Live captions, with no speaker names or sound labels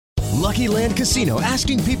Lucky Land Casino,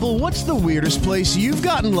 asking people, what's the weirdest place you've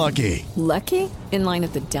gotten lucky? Lucky? In line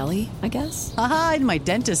at the deli, I guess? Aha, in my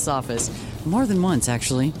dentist's office. More than once,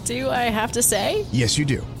 actually. Do I have to say? Yes, you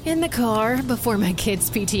do. In the car before my kids'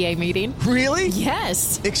 PTA meeting. Really?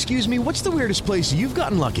 Yes. Excuse me, what's the weirdest place you've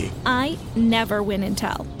gotten lucky? I never win and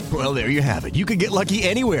tell. Well, there you have it. You can get lucky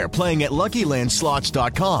anywhere, playing at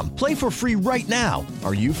LuckyLandSlots.com. Play for free right now.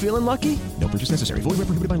 Are you feeling lucky? No purchase necessary. Void where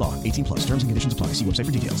prohibited by law. 18 plus. Terms and conditions apply. See website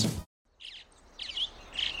for details.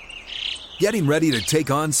 Getting ready to take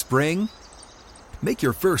on spring? Make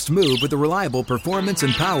your first move with the reliable performance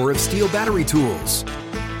and power of Steel battery tools.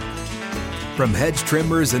 From hedge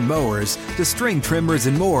trimmers and mowers to string trimmers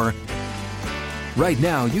and more, right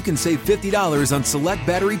now you can save $50 on select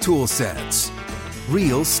battery tool sets.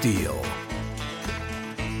 Real Steel.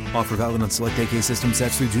 Offer valid on select AK system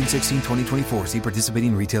sets through June 16, 2024. See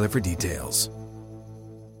participating retailer for details.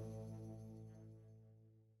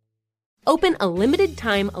 Open a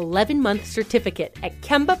limited-time 11-month certificate at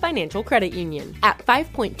Kemba Financial Credit Union. At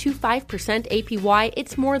 5.25% APY,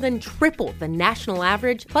 it's more than triple the national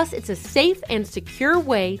average, plus it's a safe and secure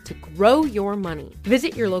way to grow your money.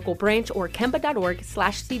 Visit your local branch or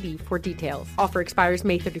kemba.org/cb for details. Offer expires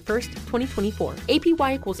May 31st, 2024.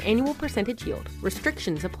 APY equals annual percentage yield.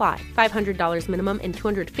 Restrictions apply. $500 minimum and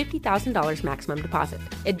 $250,000 maximum deposit.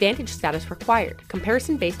 Advantage status required.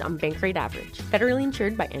 Comparison based on bank rate average. Federally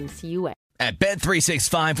insured by NCUA. At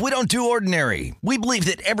Bet365, we don't do ordinary. We believe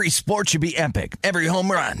that every sport should be epic. Every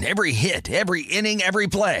home run, every hit, every inning, every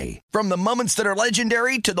play. From the moments that are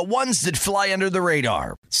legendary to the ones that fly under the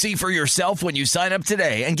radar. See for yourself when you sign up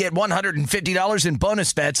today and get $150 in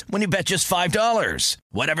bonus bets when you bet just $5.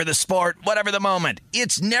 Whatever the sport, whatever the moment,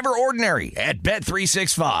 it's never ordinary at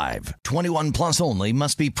Bet365. 21 plus only.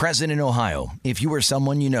 Must be present in Ohio. If you or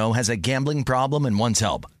someone you know has a gambling problem and wants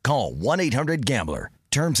help, call 1-800-GAMBLER.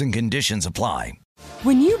 Terms and conditions apply.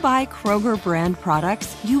 When you buy Kroger brand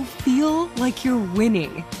products, you feel like you're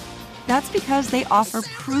winning. That's because they offer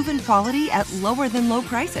proven quality at lower than low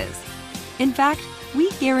prices. In fact,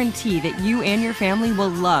 we guarantee that you and your family will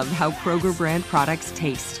love how Kroger brand products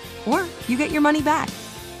taste, or you get your money back.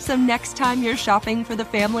 So next time you're shopping for the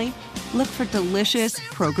family, look for delicious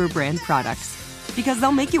Kroger brand products, because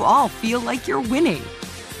they'll make you all feel like you're winning.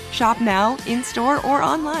 Shop now, in-store, or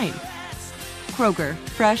online. Kroger,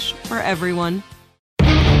 fresh for everyone.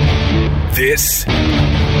 This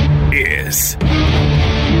is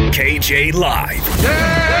KJ Live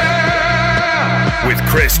with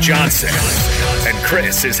Chris Johnson. And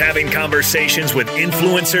Chris is having conversations with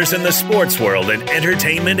influencers in the sports world and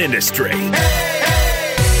entertainment industry.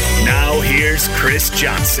 Now here's Chris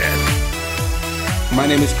Johnson. My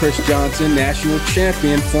name is Chris Johnson, national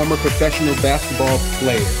champion, former professional basketball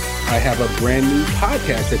player. I have a brand new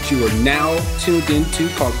podcast that you are now tuned into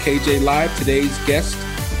called KJ Live. Today's guest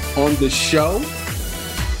on the show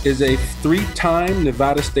is a 3-time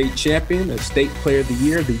Nevada State champion, a state player of the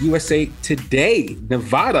year, the USA Today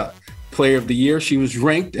Nevada Player of the Year. She was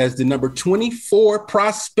ranked as the number 24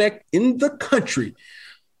 prospect in the country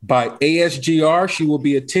by ASGR. She will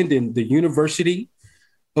be attending the University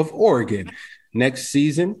of Oregon next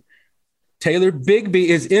season. Taylor Bigby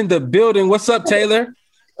is in the building. What's up, Taylor?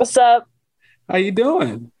 What's up? How you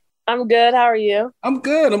doing? I'm good. How are you? I'm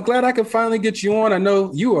good. I'm glad I could finally get you on. I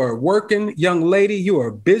know you are a working young lady. You are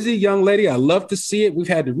a busy young lady. I love to see it. We've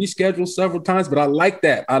had to reschedule several times, but I like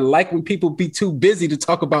that. I like when people be too busy to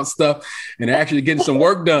talk about stuff and they're actually getting some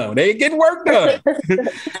work done. They ain't getting work done.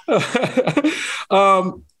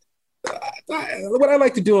 What I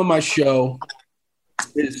like to do on my show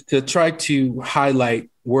is to try to highlight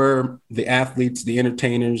where the athletes, the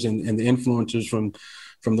entertainers, and the influencers from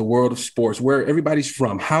the world of sports, where everybody's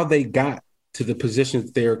from, how they got to the position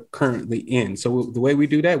that they're currently in. So the way we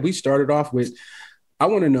do that, we started off with, I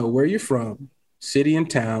want to know where you're from, city and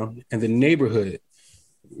town, and the neighborhood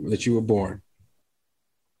that you were born.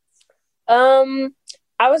 I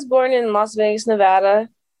was born in Las Vegas, Nevada.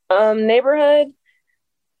 Neighborhood,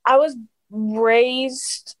 I was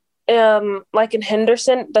raised like in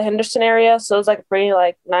Henderson, the Henderson area. So it's like a pretty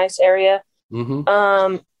like nice area.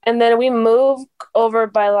 Mm-hmm. And then we moved over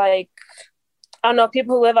by like, I don't know,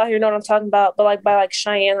 people who live out here know what I'm talking about, but like by like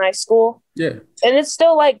Cheyenne High School. Yeah. And it's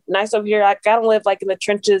still like nice over here. Like, I don't live like in the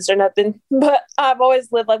trenches or nothing, but I've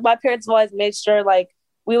always lived, like my parents have always made sure like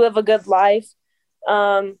we live a good life.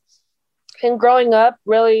 And growing up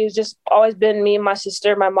really has just always been me and my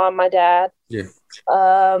sister, my mom, my dad. Yeah.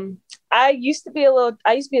 I used to be a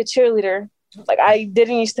cheerleader. Like I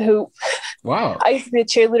didn't used to hoop. Wow. I used to be a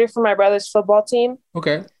cheerleader for my brother's football team.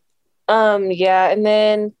 Okay. Yeah. And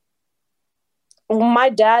then my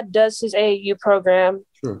dad does his AAU program.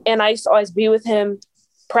 Sure. And I used to always be with him,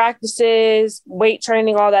 practices, weight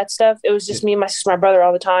training, all that stuff. It was just me, my sister, my brother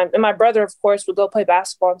all the time. And my brother, of course, would go play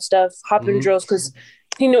basketball and stuff, hop in drills because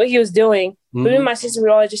he knew what he was doing. But me and my sister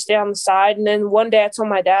would always just stay on the side. And then one day I told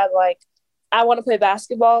my dad, like, I want to play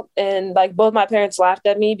basketball. And like both my parents laughed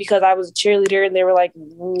at me because I was a cheerleader and they were like,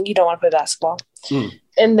 you don't want to play basketball.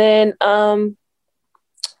 And then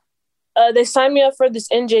they signed me up for this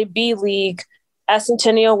NJB league at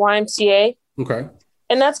Centennial YMCA. Okay.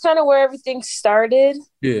 And that's kind of where everything started.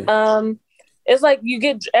 Yeah. It's like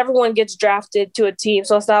everyone gets drafted to a team.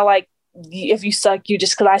 So it's not like if you suck, you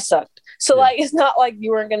just, because I sucked. So like, it's not like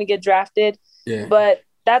you weren't going to get drafted. Yeah. But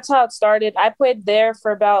that's how it started. I played there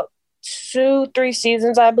for about 2-3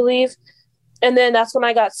 seasons, I believe. And then that's when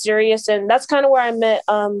I got serious. And that's kind of where I met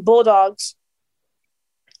Bulldogs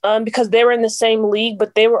because they were in the same league,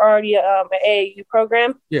 but they were already an AAU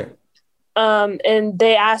program. Yeah. And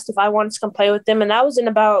they asked if I wanted to come play with them. And that was in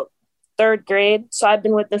about 3rd grade. So I've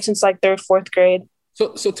been with them since like 3rd, 4th grade.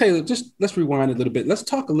 So Taylor, just let's rewind a little bit. Let's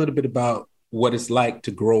talk a little bit about what it's like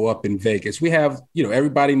to grow up in Vegas. We have,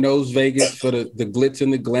 everybody knows Vegas for the glitz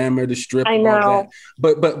and the glamour, the strip. I and know. all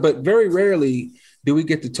that. But very rarely do we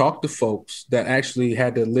get to talk to folks that actually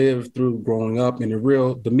had to live through growing up in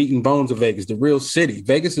the meat and bones of Vegas, the real city.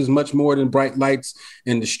 Vegas is much more than bright lights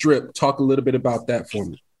and the strip. Talk a little bit about that for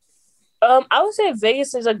me. I would say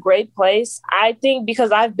Vegas is a great place. I think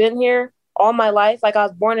because I've been here all my life, like I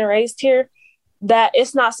was born and raised here, that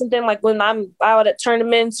it's not something like when I'm out at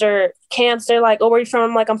tournaments or camps, they're like, oh, where are you from?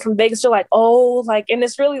 I'm like, I'm from Vegas. They're like, oh, like, and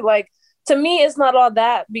it's really like, to me, it's not all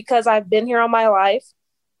that because I've been here all my life.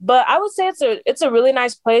 But I would say it's a really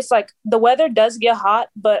nice place. Like the weather does get hot,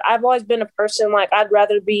 but I've always been a person, like I'd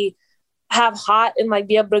rather have hot and like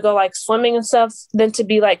be able to go like swimming and stuff than to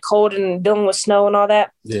be like cold and dealing with snow and all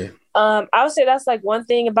that. Yeah. I would say that's like one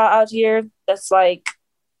thing about out here that's like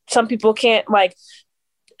some people can't like.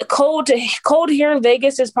 Cold here in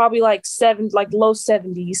Vegas is probably like low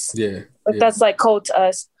 70s. Yeah. That's like cold to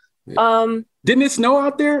us. Yeah. Didn't it snow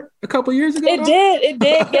out there a couple years ago? It did.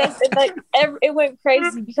 Yes. And like it went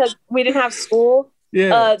crazy because we didn't have school.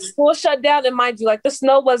 Yeah. School shut down, and mind you, like the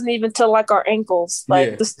snow wasn't even till like our ankles.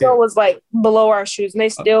 Like the snow was like below our shoes, and they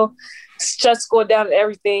still shut school down and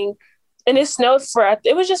everything. And it snowed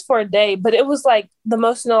it was just for a day, but it was like the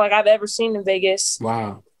most snow like I've ever seen in Vegas.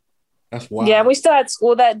 Wow. That's wild. Yeah, we still had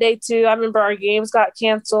school that day too. I remember our games got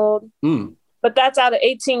canceled. But that's out of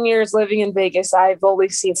 18 years living in Vegas. I've only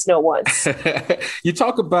seen snow once. You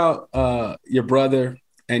talk about your brother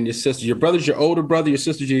and your sister. Your brother's your older brother. Your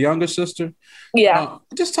sister's your younger sister. Yeah.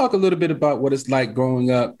 Just talk a little bit about what it's like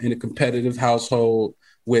growing up in a competitive household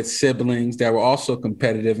with siblings that were also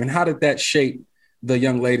competitive. And how did that shape the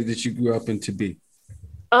young lady that you grew up into be?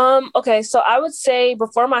 Okay, so I would say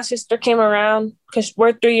before my sister came around, because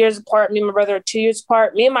we're 3 years apart, me and my brother are 2 years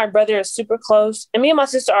apart. Me and my brother are super close, and me and my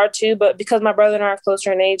sister are too, but because my brother and I are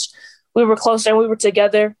closer in age, we were closer and we were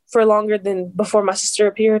together for longer than before my sister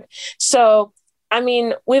appeared. So, I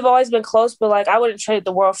mean, we've always been close, but like I wouldn't trade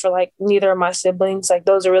the world for like neither of my siblings. Like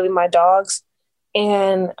those are really my dogs.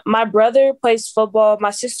 And my brother plays football.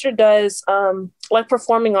 My sister does like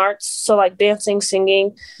performing arts, so like dancing,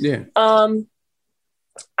 singing. Yeah.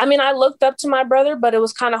 I mean, I looked up to my brother, but it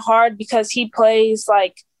was kind of hard because he played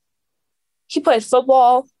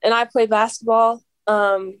football and I play basketball.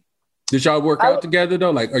 Did y'all work out together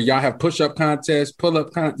though? Like, or y'all have push-up contests,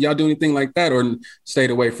 pull-up y'all do anything like that, or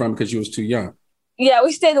stayed away from it because you was too young? Yeah,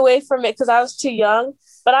 we stayed away from it because I was too young.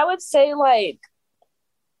 But I would say like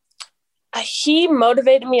he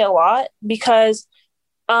motivated me a lot because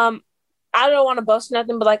I don't want to boast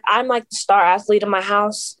nothing, but like I'm like the star athlete in my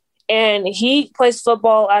house. And he plays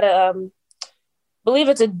football at I believe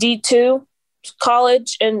it's a D2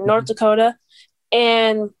 college in North Dakota.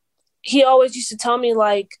 And he always used to tell me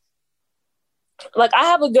like I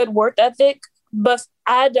have a good work ethic, but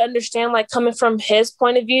I had to understand like coming from his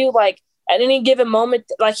point of view, like at any given moment,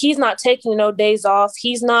 like he's not taking no days off.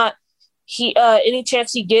 Any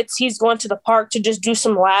chance he gets, he's going to the park to just do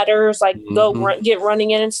some ladders, like get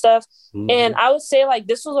running in and stuff. And I would say like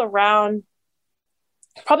this was around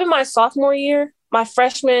probably my sophomore year, my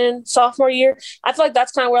sophomore year. I feel like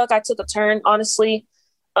that's kind of where like I took a turn, honestly.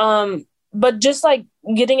 But just like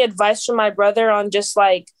getting advice from my brother on just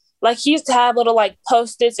like he used to have little like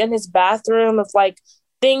Post-its in his bathroom of like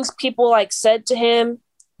things people like said to him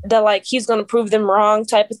that like he's going to prove them wrong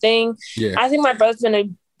type of thing. Yeah. I think my brother's been a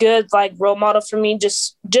good like role model for me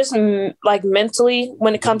just like mentally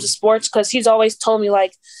when it comes to sports, because he's always told me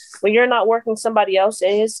like when you're not working, somebody else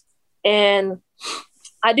is. And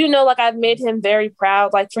I do know, like, I've made him very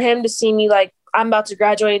proud. Like, for him to see me, like, I'm about to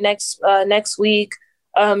graduate next week.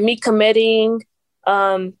 me committing,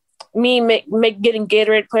 me getting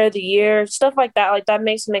Gatorade Player of the Year, stuff like that. Like that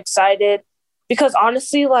makes me excited because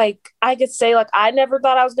honestly, like I could say like I never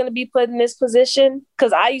thought I was going to be put in this position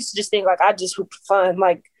because I used to just think like I just hoop for fun.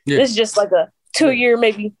 Like this is just like a 2-year,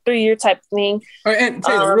 maybe 3-year type thing. All right, and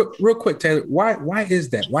Taylor, real quick, Taylor, why is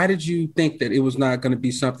that? Why did you think that it was not going to be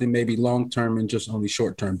something maybe long-term and just only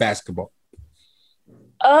short-term basketball?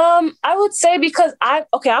 I would say because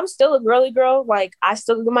I'm still a girly girl. Like I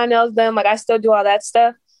still do my nails done. Like I still do all that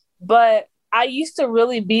stuff. But I used to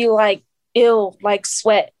really be like ill, like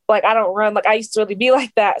sweat. Like I don't run. Like I used to really be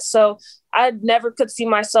like that. So I never could see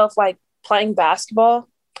myself like playing basketball.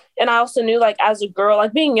 And I also knew like as a girl,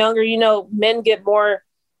 like being younger, you know, men get more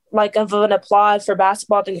like of an applaud for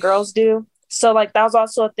basketball than girls do. So like that was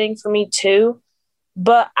also a thing for me too.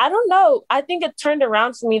 But I don't know. I think it turned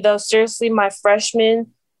around for me though. Seriously, my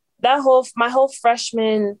whole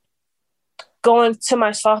freshman going to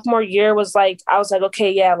my sophomore year was like, I was like,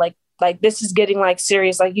 okay, yeah, like this is getting like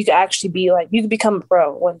serious. Like you could actually be like, you could become a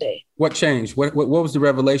pro one day. What changed? What was the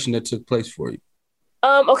revelation that took place for you?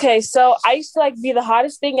 Okay, so I used to like be the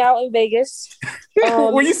hottest thing out in Vegas.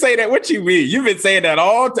 When you say that, what you mean? You've been saying that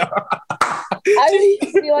all time. I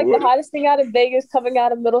used to be like the hottest thing out in Vegas coming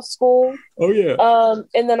out of middle school. Oh yeah.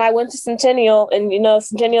 And then I went to Centennial, and you know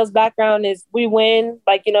Centennial's background is we win,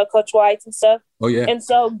 like you know Coach White's and stuff. Oh yeah. And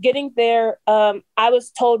so getting there, I was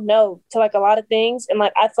told no to like a lot of things, and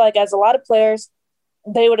like I feel like as a lot of players,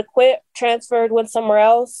 they would have quit, transferred, went somewhere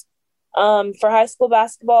else. For high school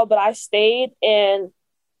basketball, but I stayed and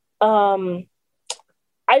I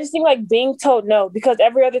just think like being told no because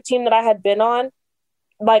every other team that I had been on,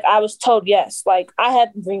 like I was told yes, like I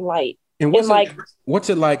had the green light. And what's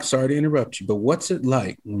it like? Sorry to interrupt you, but what's it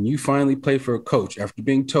like when you finally play for a coach after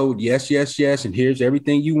being told yes, and here's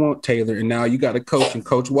everything you want, Taylor, and now you got a coach and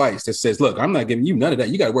Coach Weiss that says, "Look, I'm not giving you none of that.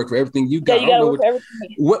 You got to work for everything you got." Yeah, you got to work for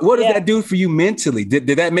everything. What does that do for you mentally? Did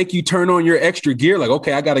that make you turn on your extra gear? Like,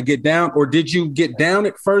 okay, I got to get down, or did you get down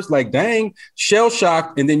at first, like, dang, shell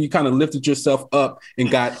shocked, and then you kind of lifted yourself up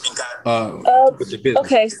and got with your business?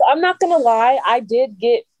 Okay, so I'm not gonna lie, I did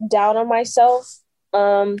get down on myself.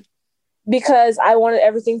 Because I wanted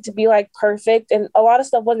everything to be like perfect, and a lot of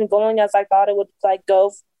stuff wasn't going as I thought it would like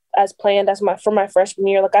go as planned for my freshman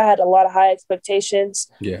year. Like I had a lot of high expectations.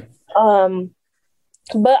 Yeah.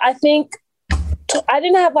 But I think I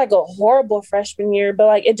didn't have like a horrible freshman year, but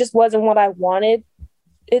like it just wasn't what I wanted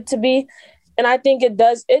it to be. And I think it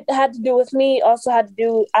had to do with me. Also had to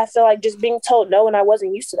do, I feel like just being told no, and I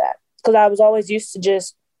wasn't used to that because I was always used to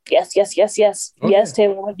just yes. Okay. Yes,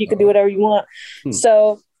 Taylor, like you can do whatever you want.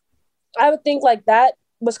 So I would think like that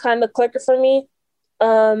was kind of the clicker for me.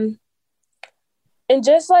 And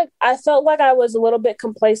just like, I felt like I was a little bit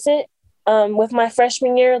complacent with my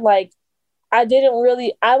freshman year. Like I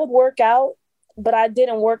would work out, but I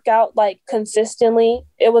didn't work out like consistently.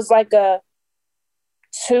 It was like a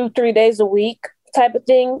 2-3 days a week type of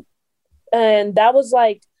thing. And that was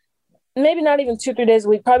like, maybe not even 2-3 days a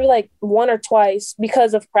week, probably like one or twice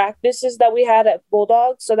because of practices that we had at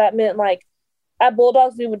Bulldogs. So that meant like, at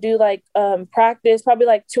Bulldogs, we would do like practice, probably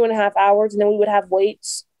like 2.5 hours, and then we would have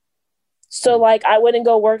weights. So like I wouldn't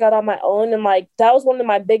go work out on my own. And like that was one of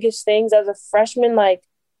my biggest things as a freshman. Like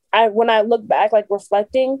when I look back, like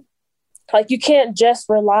reflecting, like you can't just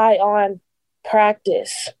rely on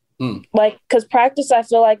practice. Like, because practice, I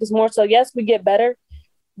feel like is more so, yes, we get better,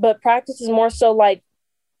 but practice is more so like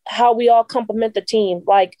how we all complement the team.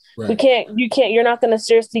 Like you're not going to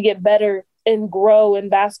seriously get better and grow in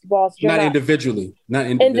basketball if you're not individually.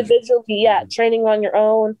 Yeah, training on your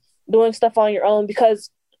own, doing stuff on your own, because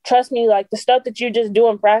trust me, like the stuff that you just do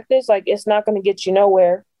in practice, like it's not going to get you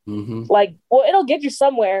nowhere. Like, well, it'll get you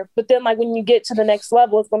somewhere, but then like when you get to the next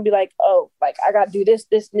level, it's going to be like, oh, like I got to do this,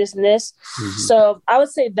 and this. So I would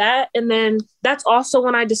say that. And then that's also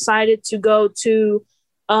when I decided to go to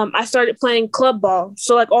I started playing club ball.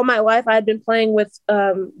 So like all my life I had been playing with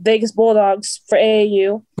Vegas Bulldogs for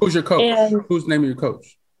AAU. Who's your coach? Who's the name of your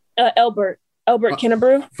coach? Albert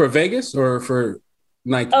Kennebrew. For Vegas or for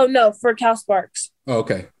Nike? Oh no, for Cal Sparks. Oh,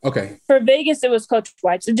 okay. For Vegas it was Coach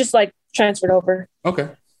White. So just like transferred over. Okay.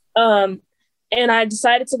 And I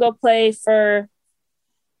decided to go play for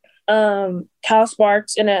Cal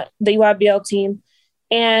Sparks in the EYBL team.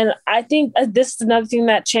 And I think this is another thing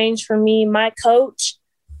that changed for me. My coach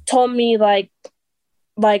told me like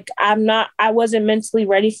I wasn't mentally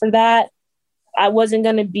ready for that. I wasn't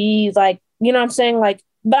going to be like, you know what I'm saying? Like,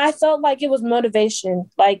 but I felt like it was motivation,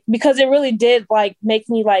 like, because it really did like make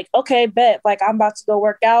me like, okay, bet, like I'm about to go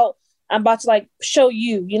work out. I'm about to like show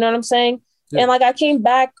you know what I'm saying? And like I came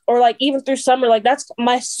back, or like even through summer, like that's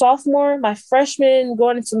my freshman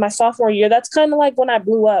going into my sophomore year. That's kind of like when I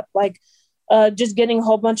blew up, like just getting a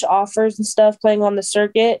whole bunch of offers and stuff, playing on the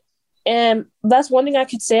circuit. And that's one thing I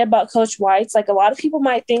could say about Coach White's. Like a lot of people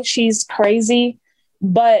might think she's crazy,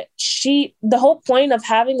 but the whole point of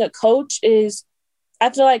having a coach is, I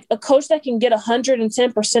feel like a coach that can get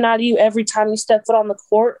 110% out of you every time you step foot on the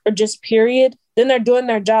court, or just period, then they're doing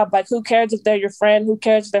their job. Like, who cares if they're your friend? Who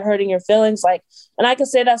cares if they're hurting your feelings? Like, and I can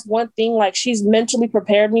say that's one thing, like, she's mentally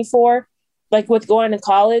prepared me for, like, with going to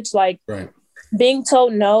college, like being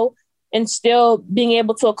told no and still being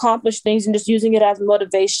able to accomplish things and just using it as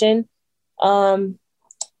motivation.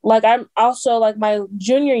 Like, I'm also, like, my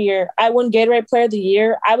junior year, I won Gatorade Player of the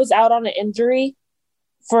Year. I was out on an injury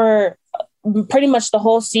for pretty much the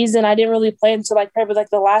whole season. I didn't really play until like probably like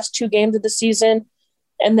the last 2 games of the season.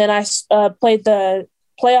 And then I played the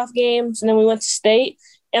playoff games, and then we went to state,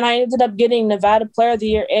 and I ended up getting Nevada Player of the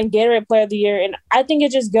Year and Gatorade Player of the Year. And I think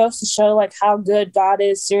it just goes to show like how good God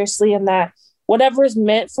is, seriously, and that whatever is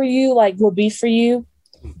meant for you, like, will be for you.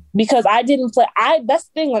 Because I didn't play. That's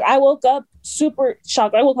the thing. Like, I woke up super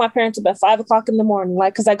shocked. I woke my parents up at 5 o'clock in the morning,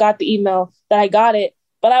 like, because I got the email that I got it.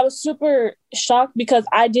 But I was super shocked because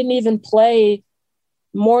I didn't even play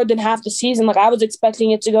more than half the season. Like, I was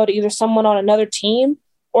expecting it to go to either someone on another team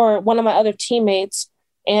or one of my other teammates,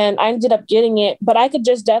 and I ended up getting it. But I could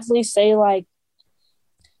just definitely say, like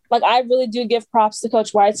I really do give props to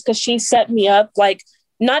Coach White's, because she set me up, like,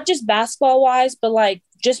 not just basketball-wise, but, like,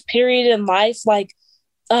 just period in life. Like,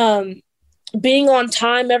 being on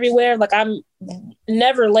time everywhere. Like, I'm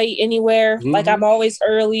never late anywhere. Mm-hmm. Like, I'm always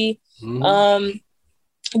early. Mm-hmm.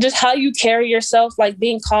 Just how you carry yourself, like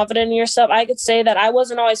being confident in yourself. I could say that I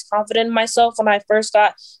wasn't always confident in myself when I first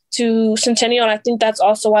got to Centennial. And I think that's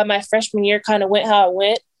also why my freshman year kind of went how it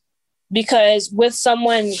went, because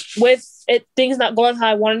things not going how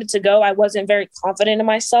I wanted it to go, I wasn't very confident in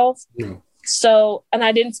myself. Yeah. So, and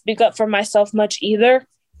I didn't speak up for myself much either.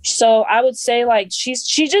 So I would say, like, she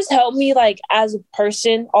just helped me, like, as a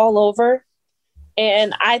person all over.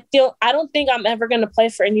 And I don't think I'm ever going to play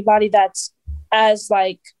for anybody that's as,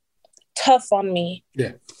 like, tough on me.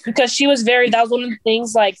 Yeah. Because that was one of the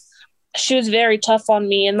things, like, she was very tough on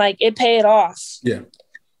me, and, like, it paid off. Yeah.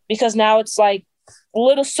 Because now it's, like,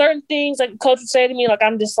 little certain things, like, coach would say to me, like,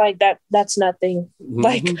 I'm just like, that's nothing, mm-hmm.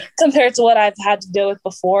 like, compared to what I've had to deal with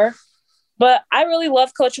before. But I really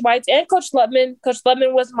love Coach White and Coach Lutman. Coach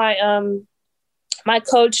Lutman was my my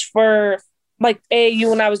coach for, like,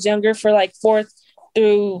 AAU when I was younger, for, like, 4th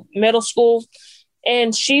through middle school.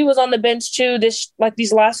 And she was on the bench too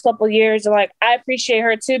these last couple of years. And, like, I appreciate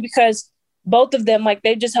her too, because both of them, like,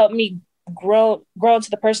 they just helped me grow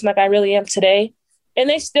into the person like I really am today. And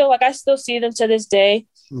they still, like, I still see them to this day.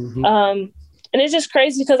 Mm-hmm. And it's just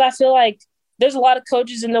crazy because I feel like there's a lot of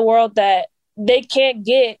coaches in the world that they can't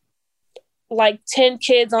get, like, 10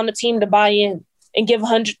 kids on the team to buy in and give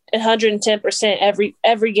 110%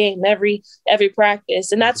 every game, every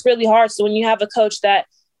practice. And that's really hard. So when you have a coach that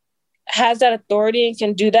has that authority and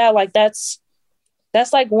can do that, like, that's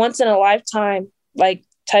like once in a lifetime, like,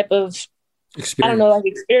 type of experience. I don't know, like,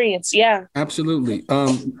 experience. Yeah, absolutely.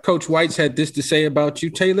 Coach White's had this to say about you.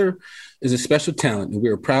 Taylor is a special talent, and we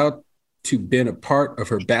are proud to been a part of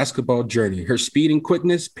her basketball journey. Her speed and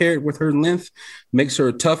quickness paired with her length makes her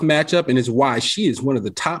a tough matchup, and is why she is one of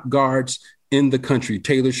the top guards in the country.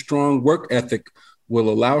 Taylor's strong work ethic will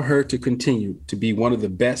allow her to continue to be one of the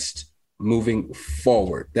best moving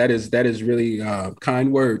forward. That is really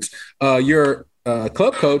kind words. Your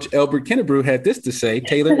club coach, Elbert Kennebrew, had this to say.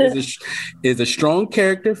 Taylor is a strong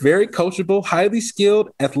character, very coachable, highly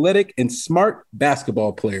skilled, athletic, and smart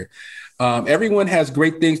basketball player. Everyone has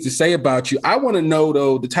great things to say about you. I want to know,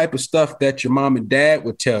 though, the type of stuff that your mom and dad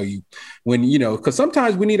would tell you when, because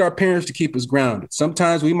sometimes we need our parents to keep us grounded.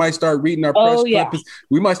 Sometimes we might start reading our press clippings.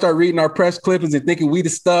 We might start reading our press clippings and thinking we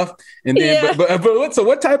the stuff. And then, so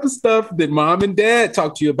what type of stuff did mom and dad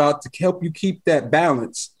talk to you about to help you keep that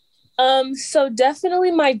balance? So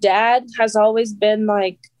definitely my dad has always been,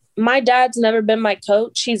 like, my dad's never been my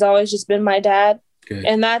coach. He's always just been my dad. Good.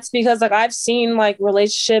 And that's because, like, I've seen, like,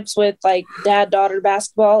 relationships with, like, dad-daughter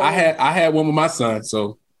basketball. I had one with my son,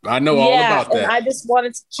 so I know all about that. And I just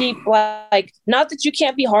wanted to keep, like, not that you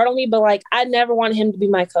can't be hard on me, but, like, I never wanted him to be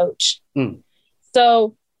my coach.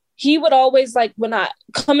 So he would always, like, when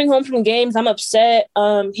coming home from games, I'm upset.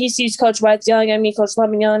 He sees Coach White yelling at me, Coach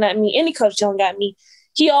Lutman yelling at me, any coach yelling at me.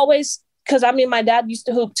 He always, because, I mean, my dad used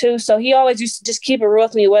to hoop too, so he always used to just keep it real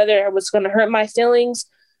with me, whether it was going to hurt my feelings,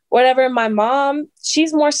 whatever. My mom,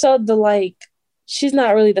 she's more so she's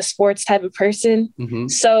not really the sports type of person. Mm-hmm.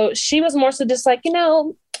 So she was more so just like,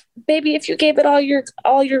 baby, if you gave it all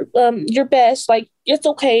your best, like, it's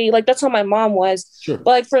okay. Like, that's how my mom was. Sure.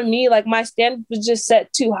 But like for me, like my standard was just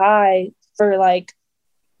set too high for like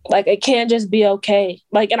it can't just be okay.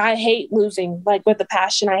 Like, and I hate losing, like with a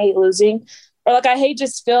passion. I hate losing, or like I hate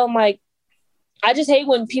just feeling like, I just hate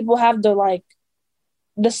when people have the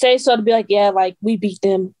say so to be like, yeah, like we beat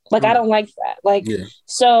them. Like, I don't like that. Like,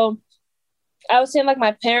 so I was saying like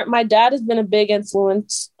my dad has been a big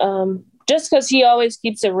influence, just because he always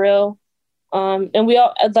keeps it real. And we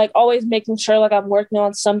all like always making sure like I'm working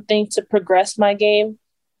on something to progress my game.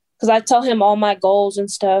 Cause I tell him all my goals and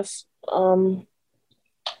stuff.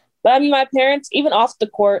 But I mean, my parents, even off the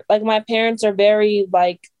court, like my parents are very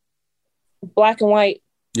like black and white.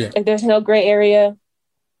 Yeah. Like there's no gray area.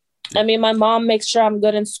 I mean, my mom makes sure I'm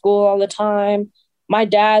good in school all the time. My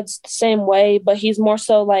dad's the same way, but he's more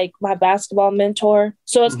so like my basketball mentor.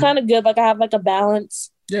 So it's kind of good. Like I have like a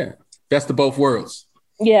balance. Yeah. Best of both worlds.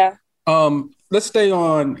 Yeah. Let's stay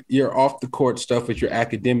on your off the court stuff with your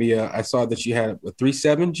academia. I saw that you had a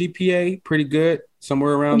 3.7 GPA, pretty good,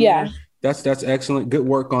 somewhere around there. That's excellent. Good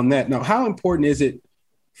work on that. Now, how important is it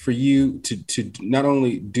for you to not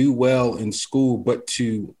only do well in school, but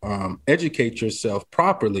to educate yourself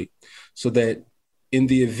properly so that in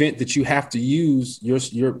the event that you have to use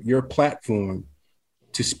your platform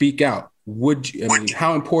to speak out,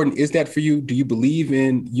 how important is that for you? Do you believe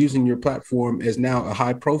in using your platform as now a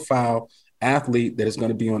high profile athlete that is going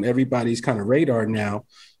to be on everybody's kind of radar now?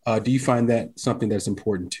 Do you find that something that's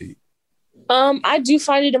important to you? I do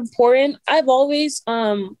find it important. I've always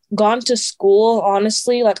gone to school,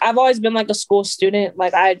 honestly. Like I've always been like a school student.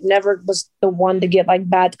 Like I never was the one to get like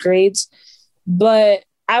bad grades. But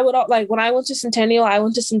I would like when I went to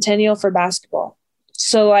Centennial for basketball.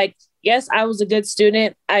 So like, yes, I was a good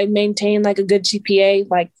student. I maintained like a good GPA,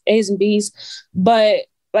 like A's and B's, but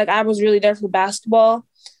like I was really there for basketball.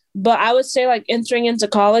 But I would say like entering into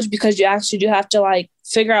college, because you actually do have to like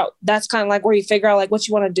figure out, that's kind of like where you figure out like what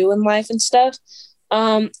you want to do in life and stuff.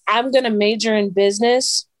 I'm going to major in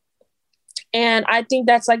business. And I think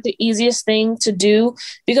that's like the easiest thing to do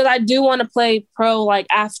because I do want to play pro like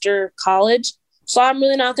after college. So I'm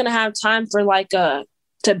really not going to have time for like to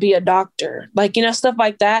be a doctor, like, you know, stuff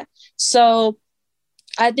like that. So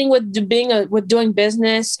I think with doing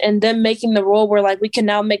business and then making the role where like we can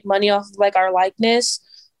now make money off of like our likeness,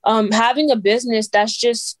 having a business that's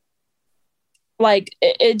just like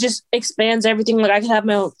it just expands everything. Like I can have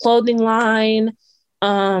my own clothing line,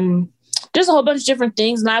 just a whole bunch of different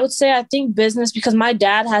things. And I would say I think business, because my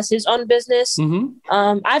dad has his own business.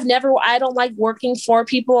 I don't like working for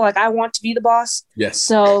people. Like I want to be the boss. Yes.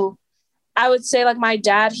 So I would say like my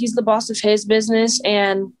dad, he's the boss of his business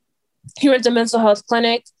and he runs a mental health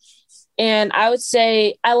clinic. And I would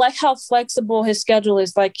say I like how flexible his schedule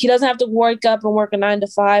is. Like he doesn't have to wake up and work a 9 to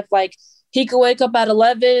 5. Like he could wake up at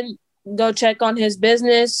 11, go check on his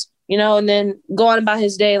business, you know, and then go on about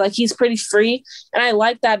his day. Like he's pretty free. And I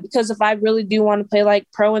like that because if I really do want to play like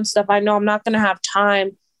pro and stuff, I know I'm not going to have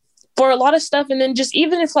time for a lot of stuff. And then just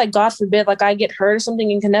even if like, God forbid, like I get hurt or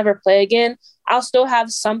something and can never play again, I'll still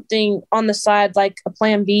have something on the side, like a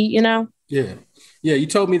plan B, you know? Yeah. Yeah. You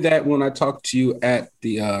told me that when I talked to you at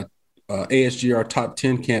the ASGR Top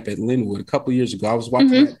 10 camp at Linwood a couple of years ago. I was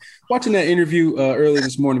watching that interview early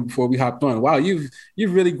this morning before we hopped on. Wow, you've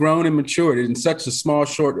really grown and matured in such a small,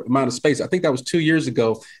 short amount of space. I think that was 2 years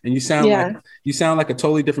ago, and you sound like a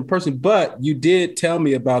totally different person. But you did tell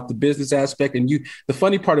me about the business aspect, and the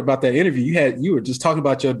funny part about that interview, you were just talking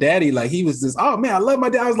about your daddy, like he was this. Oh man, I love my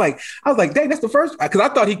dad. I was like, dang, that's the first, because I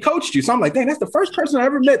thought he coached you. So I'm like, dang, that's the first person I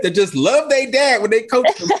ever met that just loved their dad when they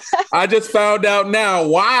coached him. I just found out now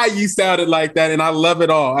why you sounded like that, and I love it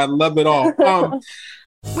all.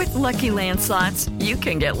 With Lucky Land Slots, you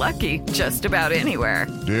can get lucky just about anywhere.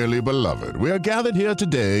 Dearly beloved, we are gathered here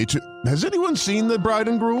today to... Has anyone seen the bride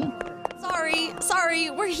and groom? Sorry,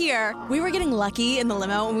 we're here. We were getting lucky in the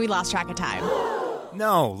limo and we lost track of time.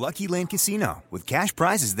 No, Lucky Land Casino, with cash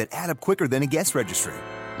prizes that add up quicker than a guest registry.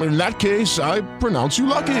 In that case, I pronounce you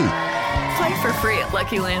lucky. Play for free at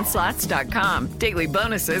LuckyLandSlots.com. Daily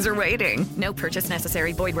bonuses are waiting. No purchase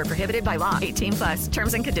necessary. Void where prohibited by law. 18+.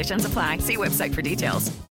 Terms and conditions apply. See website for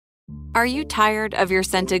details. Are you tired of your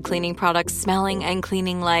scented cleaning products smelling and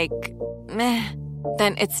cleaning like meh?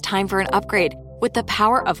 Then it's time for an upgrade with the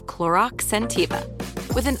power of Clorox Scentiva.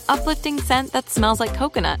 With an uplifting scent that smells like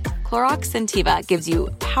coconut, Clorox Scentiva gives you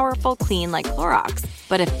powerful clean like Clorox,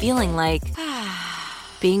 but a feeling like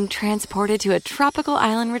being transported to a tropical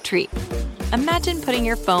island retreat. Imagine putting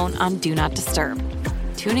your phone on Do Not Disturb,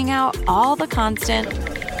 tuning out all the constant,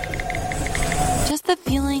 just the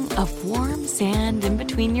feeling of warm sand in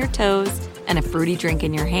between your toes and a fruity drink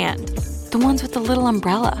in your hand. The ones with the little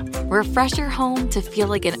umbrella. Refresh your home to feel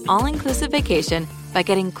like an all-inclusive vacation by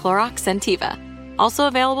getting Clorox Scentiva. Also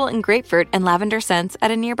available in grapefruit and lavender scents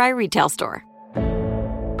at a nearby retail store.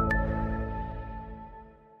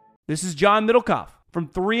 This is John Middlecoff from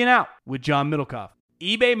 3 and Out with John Middlecoff.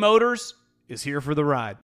 eBay Motors is here for the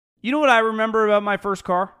ride. You know what I remember about my first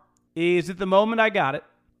car? Is at the moment I got it,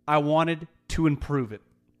 I wanted to improve it.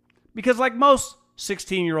 Because like most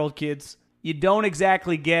 16-year-old kids, you don't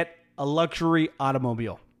exactly get a luxury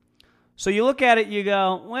automobile. So you look at it, you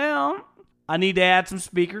go, well, I need to add some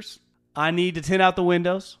speakers. I need to tint out the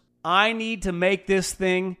windows. I need to make this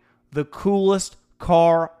thing the coolest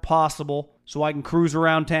car possible so I can cruise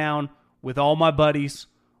around town with all my buddies,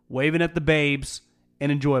 waving at the babes,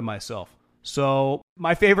 and enjoy myself. So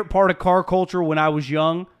my favorite part of car culture when I was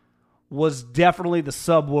young was definitely the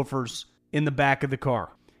subwoofers in the back of the car.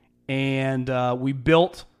 And we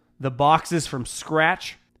built the boxes from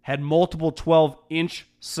scratch, had multiple 12-inch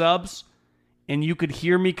subs, and you could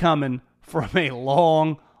hear me coming from a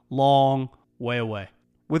long, long way away.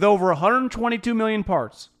 With over 122 million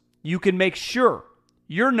parts, you can make sure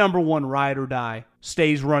your number one ride or die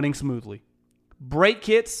stays running smoothly. Brake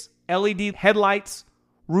kits, LED headlights,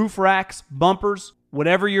 roof racks, bumpers,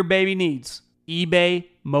 whatever your baby needs, eBay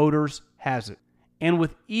Motors has it. And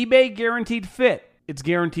with eBay Guaranteed Fit, it's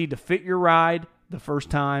guaranteed to fit your ride the first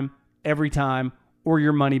time, every time, or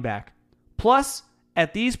your money back. Plus,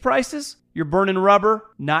 at these prices, you're burning rubber,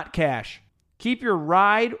 not cash. Keep your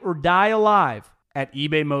ride or die alive at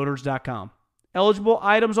ebaymotors.com. Eligible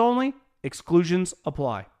items only. Exclusions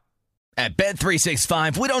apply. At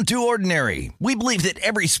Bet365, we don't do ordinary. We believe that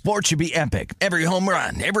every sport should be epic. Every home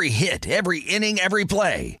run, every hit, every inning, every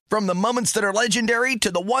play. From the moments that are legendary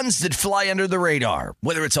to the ones that fly under the radar.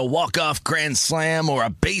 Whether it's a walk-off grand slam or a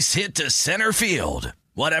base hit to center field.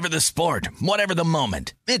 Whatever the sport, whatever the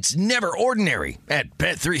moment. It's never ordinary at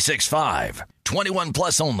Bet365. 21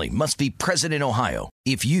 plus only. Must be present in Ohio.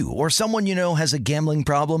 If you or someone you know has a gambling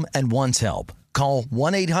problem and wants help, call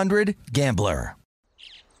 1-800-GAMBLER.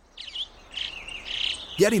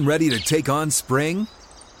 Getting ready to take on spring?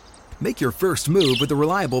 Make your first move with the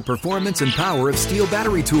reliable performance and power of Steel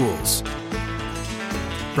battery tools.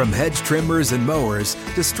 From hedge trimmers and mowers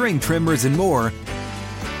to string trimmers and more,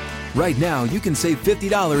 right now you can save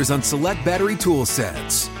 $50 on select battery tool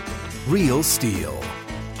sets. Real Steel.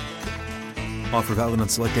 Offer valid on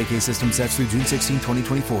select AK system sets through June 16,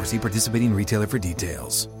 2024. See participating retailer for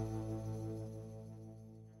details.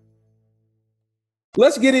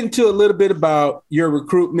 Let's get into a little bit about your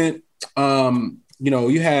recruitment.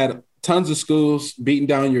 You had tons of schools beating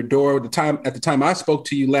down your door. At the time I spoke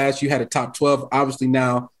to you last, you had a top 12. Obviously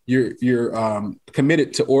now you're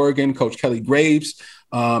committed to Oregon, Coach Kelly Graves.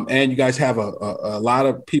 And you guys have a lot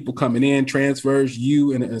of people coming in, transfers,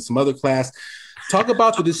 you and some other class. Talk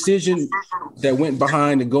about the decision that went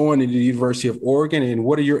behind and going into the University of Oregon, and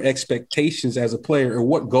what are your expectations as a player, or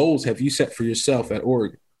what goals have you set for yourself at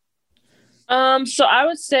Oregon? So I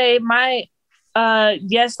would say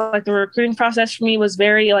the recruiting process for me was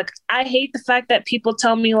very, I hate the fact that people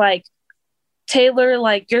tell me,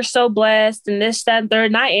 Taylor, you're so blessed and this, that, and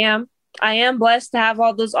third. And I am blessed to have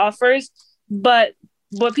all those offers. But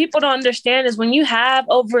what people don't understand is when you have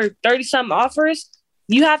over 30-some offers,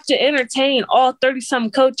 you have to entertain all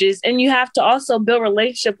 30-some coaches, and you have to also build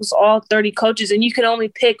relationships with all 30 coaches, and you can only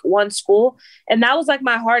pick one school. And that was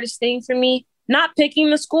my hardest thing for me, not picking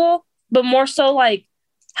the school, but more so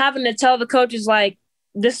having to tell the coaches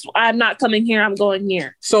this, I'm not coming here, I'm going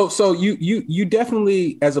here. So you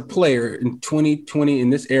definitely, as a player in 2020 in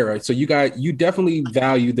this era, so you definitely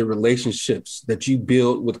value the relationships that you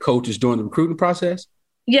build with coaches during the recruiting process?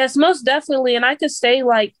 Yes, most definitely. And I could say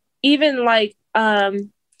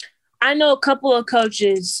I know a couple of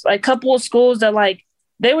coaches, a couple of schools that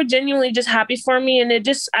they were genuinely just happy for me. And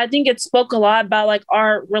I think it spoke a lot about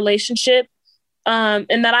our relationship.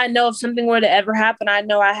 And that I know if something were to ever happen, I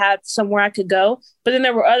know I had somewhere I could go. But then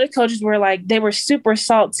there were other coaches where they were super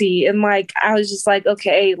salty. And I was just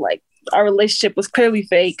okay, our relationship was clearly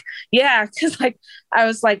fake. Yeah. Cause I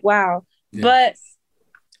was wow. Yeah. But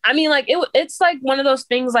I mean, it's one of those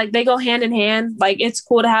things, they go hand in hand. It's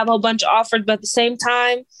cool to have a whole bunch of offers, but at the same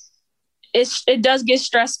time, it does get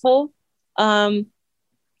stressful.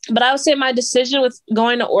 But I would say my decision with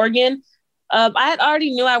going to Oregon, I had already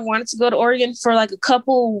knew I wanted to go to Oregon for a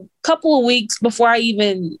couple of weeks before I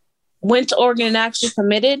even went to Oregon and actually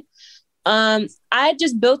committed. I had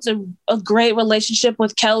just built a great relationship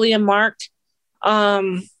with Kelly and Mark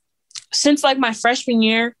since my freshman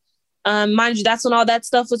year. Mind you, that's when all that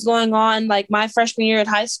stuff was going on, my freshman year at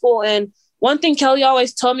high school. And one thing Kelly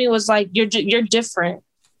always told me was like, you're different.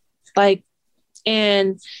 Like,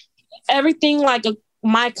 and everything like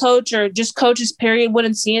my coach or just coaches period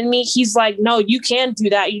wouldn't see in me. He's like, no, you can do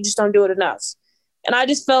that. You just don't do it enough. And I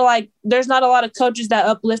just feel like there's not a lot of coaches that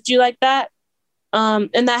uplift you like that. And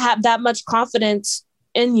that have that much confidence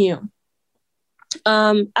in you.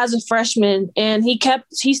 As a freshman, and he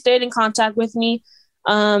stayed in contact with me.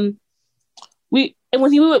 When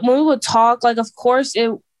we would talk, like, of course,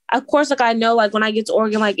 like, I know, like, when I get to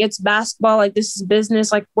Oregon, like, it's basketball, like, this is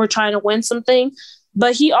business, like, we're trying to win something.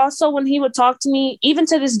 But he also, when he would talk to me, even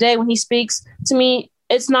to this day, when he speaks to me,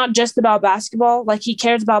 it's not just about basketball. Like, he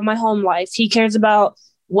cares about my home life. He cares about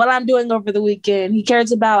what I'm doing over the weekend. He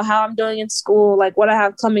cares about how I'm doing in school, like, what I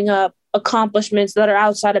have coming up, accomplishments that are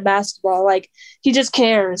outside of basketball. Like, he just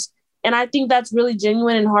cares. And I think that's really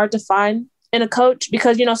genuine and hard to find in a coach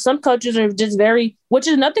because, you know, some coaches are just very, which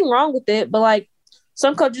is nothing wrong with it, but like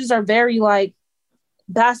some coaches are very like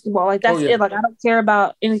basketball. Like that's it. Like, I don't care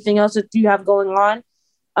about anything else that you have going on.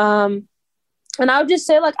 And I would just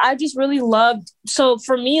say, like, I just really loved, so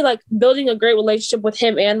for me, like, building a great relationship with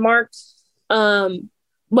him and Mark,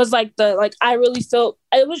 was like I really felt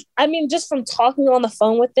it was, I mean, just from talking on the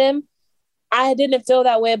phone with them, I didn't feel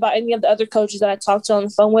that way about any of the other coaches that I talked to on the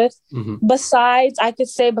phone with. Mm-hmm. Besides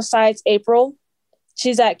April,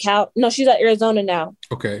 she's at she's at Arizona now.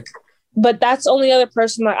 Okay. But that's the only other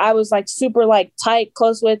person that I was like super like tight,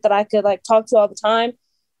 close with that I could like talk to all the time.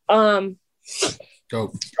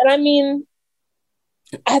 Dope. And I mean,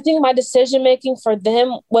 I think my decision making for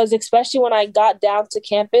them was especially when I got down to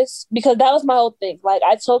campus, because that was my whole thing. Like,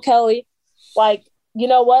 I told Kelly, like, you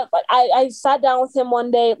know what? Like, I sat down with him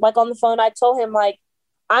one day, like, on the phone. I told him, like,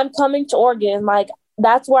 I'm coming to Oregon. Like,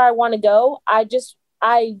 that's where I want to go. I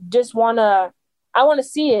want to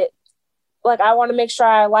see it. Like, I want to make sure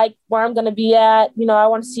I like where I'm going to be at. You know, I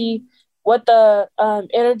want to see what the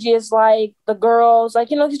energy is like, the girls,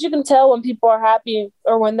 like, you know, because you can tell when people are happy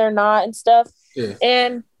or when they're not and stuff. Yeah.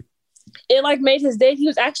 And it like made his day. He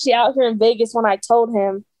was actually out here in Vegas when I told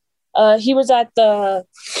him. He was at the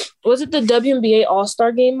WNBA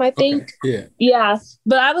All-Star game, I think? Okay. Yeah. Yeah.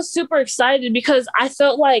 But I was super excited because I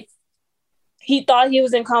felt like he thought he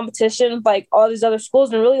was in competition with like all these other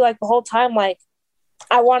schools, and really like the whole time, like,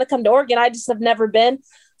 I want to come to Oregon. I just have never been.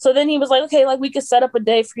 So then he was like, okay, like, we could set up a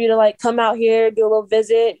day for you to like come out here, do a little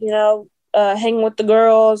visit, you know, hang with the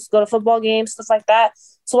girls, go to football games, stuff like that.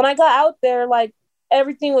 So when I got out there, like,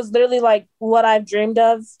 everything was literally like what I've dreamed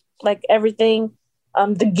of, like everything,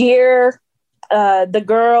 the gear, the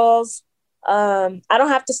girls. I don't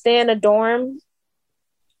have to stay in a dorm.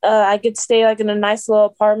 I could stay like in a nice little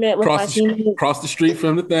apartment with my team. Across the street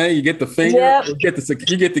from the thing, you get the finger, yep. you get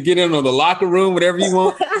to get in on the locker room, whatever you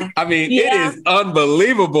want. I mean, yeah. It is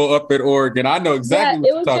unbelievable up at Oregon. I know exactly what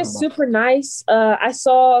you're talking about. It was just super nice. I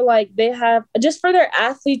saw like they have, just for their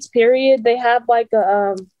athletes period, they have like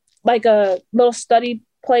a little study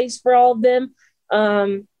place for all of them.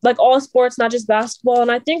 Like all sports, not just basketball. And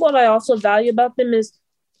I think what I also value about them is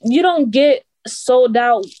you don't get sold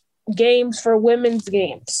out games for women's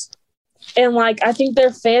games. And like, I think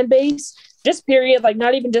their fan base, just period, like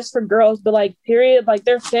not even just for girls, but like period, like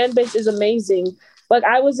their fan base is amazing. Like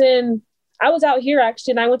I was out here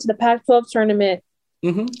actually, and I went to the Pac-12 tournament,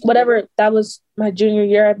 whatever, that was my junior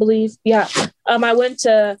year, I believe. Yeah. I went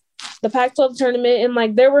to the Pac-12 tournament, and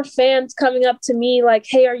like there were fans coming up to me like,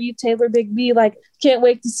 hey, are you Taylor Bigby? Like, can't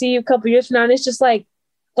wait to see you a couple years from now. And it's just like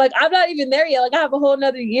I'm not even there yet. Like I have a whole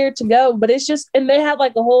nother year to go, but it's just, and they have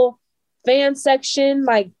like a whole fan section,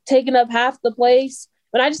 like taking up half the place.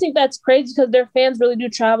 But I just think that's crazy because their fans really do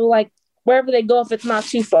travel like wherever they go if it's not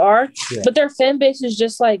too far. Yeah. But their fan base is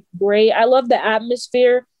just like great. I love the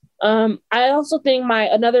atmosphere. I also think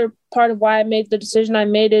another part of why I made the decision I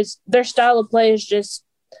made is their style of play is just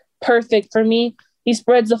perfect for me. He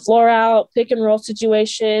spreads the floor out, pick and roll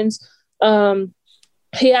situations.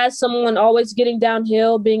 He has someone always getting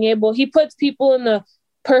downhill, he puts people in the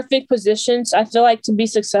perfect positions, I feel like, to be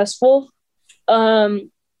successful.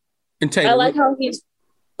 And Taylor, I like how he's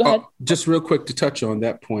go ahead. Just real quick to touch on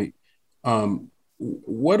that point.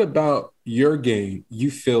 What about your game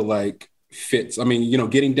you feel like fits? I mean, you know,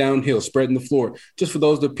 getting downhill, spreading the floor. Just for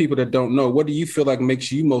those of the people that don't know, what do you feel like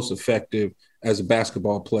makes you most effective as a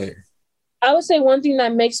basketball player? I would say one thing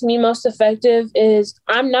that makes me most effective is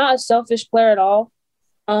I'm not a selfish player at all.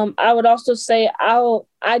 I would also say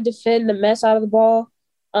I defend the mess out of the ball.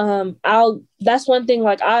 That's one thing,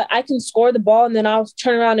 like I can score the ball and then I'll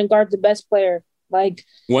turn around and guard the best player. Like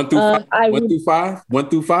 1 through 5? 1 through 5? 1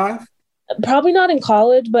 through 5? Probably not in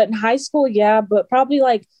college, but in high school, yeah. But probably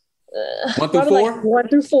like 1 through 4? Like 1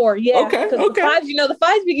 through 4, yeah. Okay. The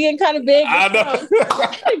fives begin kind of big I know.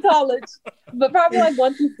 in college. But probably like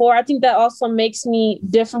 1 through 4. I think that also makes me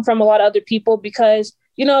different from a lot of other people because,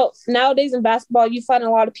 nowadays in basketball, you find a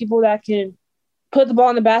lot of people that can put the ball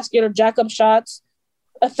in the basket or jack up shots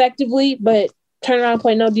effectively, but turn around and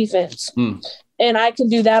play no defense. And I can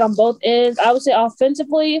do that on both ends. I would say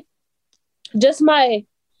offensively, just my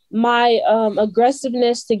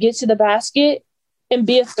aggressiveness to get to the basket and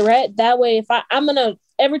be a threat. That way, if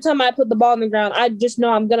every time I put the ball on the ground, I just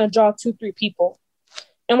know I'm going to draw 2-3 people.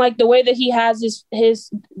 And like the way that he has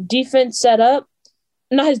his defense set up,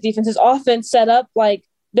 his offense set up, like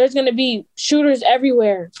there's going to be shooters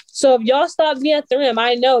everywhere. So if y'all stop me at the rim,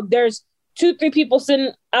 I know there's 2-3 people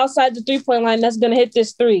sitting outside the 3-point line that's going to hit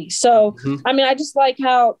this 3. So, I just like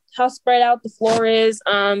how spread out the floor is.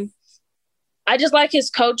 I just like his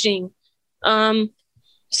coaching.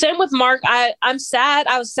 Same with Mark. I'm sad.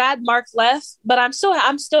 I was sad Mark left, but I'm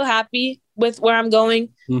still happy with where I'm going.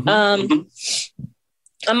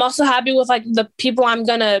 I'm also happy with like the people I'm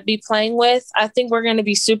going to be playing with. I think we're going to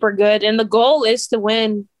be super good. And the goal is to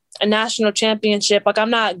win a national championship. Like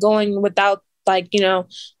I'm not going without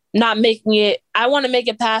not making it. I want to make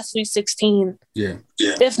it past Sweet 16. Yeah.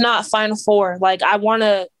 If not Final Four. Like I want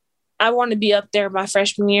to be up there my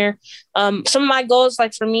freshman year. Some of my goals,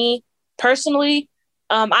 like for me personally,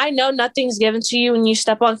 I know nothing's given to you when you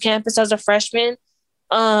step on campus as a freshman.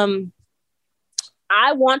 I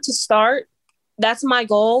want to start. That's my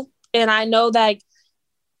goal. And I know there's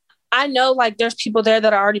people there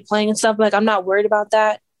that are already playing and stuff. Like I'm not worried about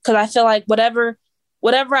that because I feel like whatever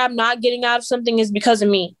I'm not getting out of something is because of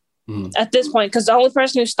me at this point. Because the only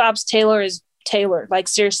person who stops Taylor is Taylor. Like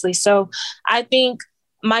seriously. So I think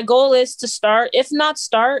my goal is to start. If not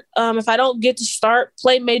start, if I don't get to start,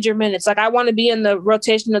 play major minutes. Like I want to be in the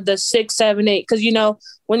rotation of the 6, 7, 8. Because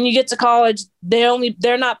when you get to college,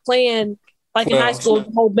 they're not playing like in high school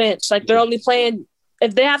the whole bench. Like they're only playing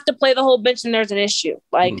if they have to play the whole bench, then there's an issue.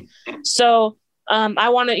 Like so, I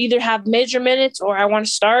want to either have major minutes or I want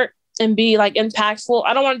to start and be like impactful.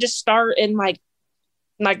 I don't want to just start and like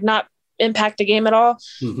not impact the game at all.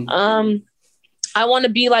 I want to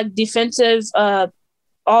be like defensive.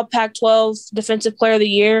 All Pac-12 Defensive Player of the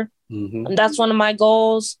Year. And that's one of my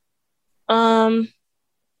goals. I'm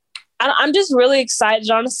just really excited,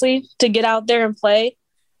 honestly, to get out there and play.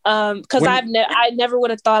 Because I never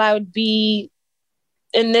would have thought I would be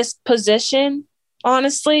in this position,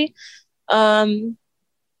 honestly. So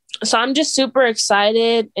I'm just super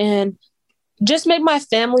excited and just make my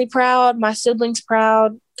family proud, my siblings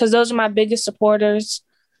proud, because those are my biggest supporters.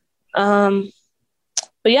 But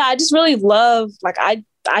yeah, I just really love, like,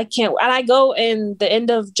 I can't, and I go in the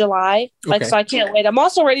end of July, so I can't wait. I'm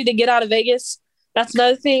also ready to get out of Vegas. That's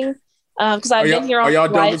another thing. Because I've been here all my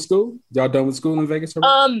life. Are y'all done with school? Y'all done with school in Vegas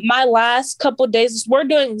already? My last couple of days, we're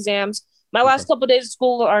doing exams. My last couple of days of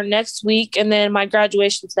school are next week, and then my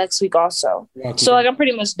graduation's next week also. Yeah, so like I'm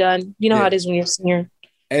pretty much done. You know how it is when you're a senior.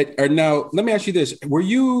 Now, let me ask you this: were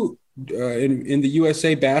you in the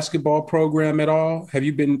USA basketball program at all? Have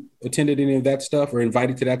you been attended any of that stuff or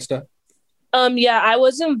invited to that stuff? Yeah, I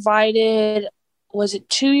was invited. Was it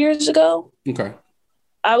 2 years ago? Okay.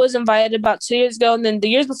 I was invited about 2 years ago, and then the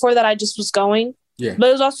years before that, I just was going. Yeah. But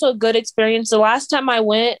it was also a good experience. The last time I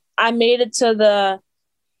went, I made it to the.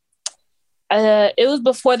 It was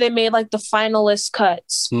before they made like the finalist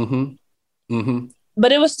cuts.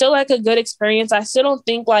 But it was still like a good experience. I still don't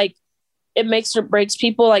think like it makes or breaks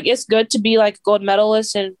people. Like it's good to be like a gold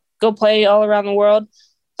medalist and go play all around the world.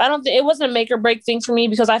 I don't think it wasn't a make or break thing for me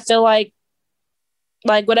because I feel like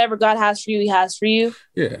whatever God has for you, He has for you.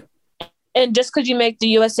 Yeah. And just because you make the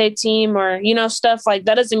USA team or, stuff like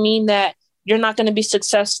that doesn't mean that you're not going to be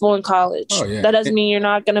successful in college. Oh, yeah. That doesn't mean you're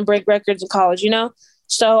not going to break records in college,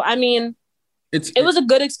 So, I mean, it was a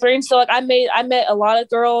good experience. So, like, I met a lot of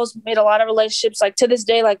girls, made a lot of relationships. Like, to this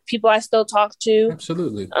day, like, people I still talk to.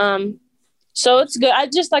 Absolutely. So, it's good. I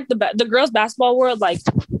just like the girls' basketball world, like,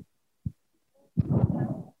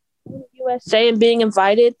 USA and being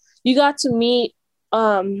invited. You got to meet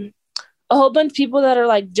a whole bunch of people that are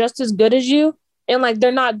like just as good as you and like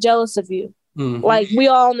they're not jealous of you. Like we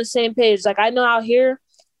all on the same page. Like I know out here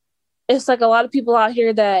it's like a lot of people out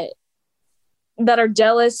here that are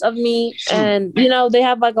jealous of me and they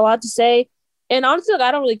have like a lot to say, and honestly like,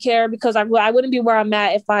 I don't really care because I wouldn't be where I'm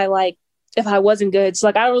at if I wasn't good. So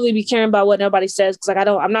like I don't really be caring about what nobody says because like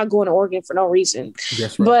I'm not going to Oregon for no reason.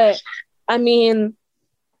 That's right. But I mean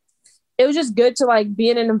it was just good to like be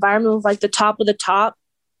in an environment with like the top of the top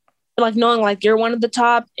like knowing like you're one of the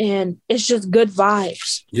top, and it's just good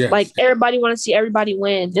vibes. Yeah. Like everybody want to see everybody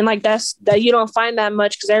win. And like that you don't find that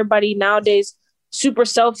much because everybody nowadays super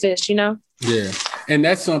selfish, you know? Yeah. And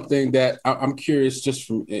that's something that I'm curious just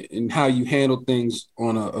from in how you handle things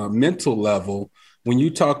on a mental level. When you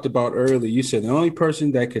talked about earlier, you said the only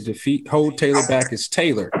person that could hold Taylor back is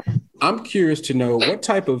Taylor. I'm curious to know what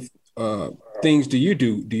type of things do you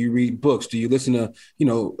do? Do you read books? Do you listen to,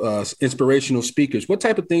 inspirational speakers? What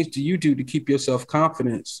type of things do you do to keep your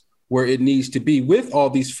self-confidence where it needs to be with all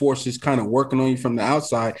these forces kind of working on you from the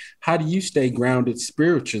outside? How do you stay grounded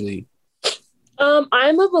spiritually?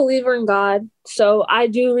 I'm a believer in God. So I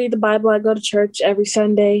do read the Bible. I go to church every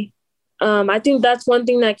Sunday. I think that's one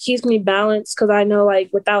thing that keeps me balanced because I know like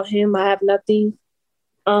without him, I have nothing.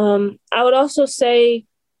 I would also say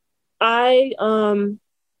I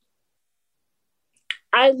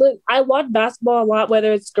watch basketball a lot,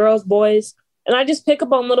 whether it's girls, boys, and I just pick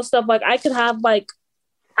up on little stuff. Like I could have like,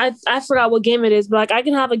 I forgot what game it is, but like I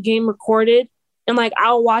can have a game recorded and like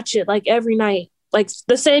I'll watch it like every night. Like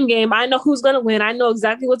the same game. I know who's going to win. I know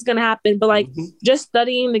exactly what's going to happen, but like just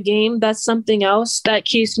studying the game, that's something else that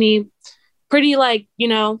keeps me pretty like,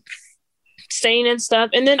 sane and stuff.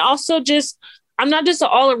 And then also just, I'm not just an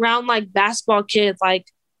all around like basketball kid. Like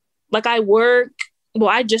I work. Well,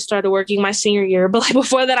 I just started working my senior year, but like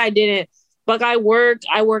before that I didn't. Like I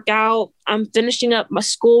work out. I'm finishing up my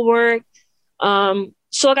schoolwork.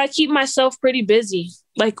 So like I keep myself pretty busy.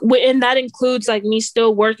 Like, and that includes like me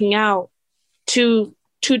still working out two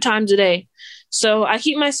times a day. So I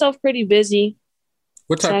keep myself pretty busy.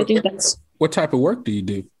 What type of work do you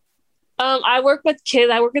do? I work with kids.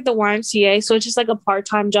 I work at the YMCA. So it's just like a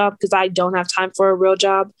part-time job because I don't have time for a real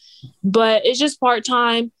job, but it's just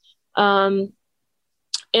part-time. And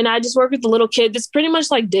I just work with the little kids. It's pretty much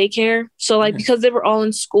like daycare. So like, because they were all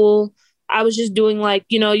in school, I was just doing like,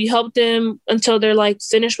 you help them until they're like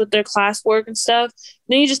finished with their classwork and stuff.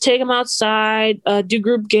 Then you just take them outside, do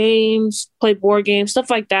group games, play board games, stuff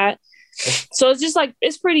like that. So it's just like,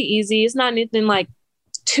 it's pretty easy. It's not anything like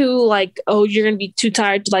too like, oh, you're going to be too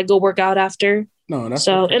tired to like go work out after. No, that's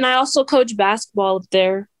so. And I also coach basketball up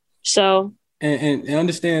there. So. And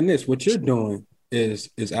understand this, what you're doing is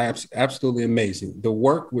absolutely amazing. The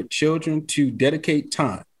work with children to dedicate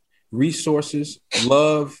time, resources,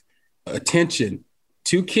 love, attention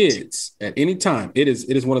to kids at any time. It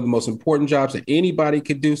is one of the most important jobs that anybody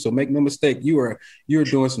could do. So make no mistake, you're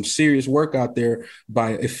doing some serious work out there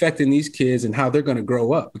by affecting these kids and how they're going to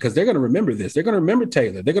grow up, because they're going to remember this. They're going to remember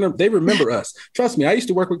Taylor. They remember us. Trust me, I used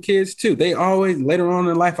to work with kids too. They always, later on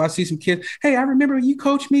in life, I see some kids, hey, I remember you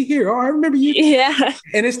coached me here. Oh, I remember you. Yeah.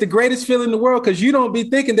 And it's the greatest feeling in the world because you don't be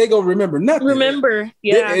thinking they going to remember nothing.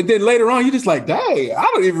 Yeah. And then later on, you're just like, dang, I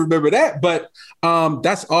don't even remember that. But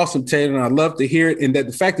that's awesome, Taylor. And I love to hear it. And that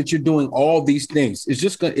the fact that you're doing all these things is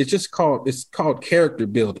it's called character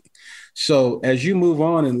building. So as you move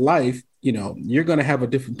on in life, you're going to have a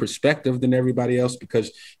different perspective than everybody else because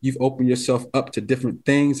you've opened yourself up to different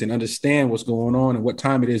things and understand what's going on and what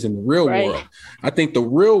time it is in the real world. I think the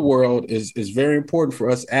real world is very important for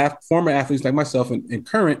us former athletes like myself and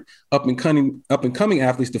current up and coming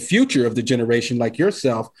athletes, the future of the generation like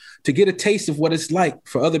yourself, to get a taste of what it's like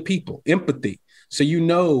for other people, empathy. So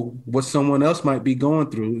what someone else might be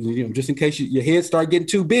going through, just in case your head start getting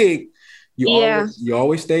too big, you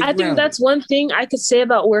always stay grounded. I think that's one thing I could say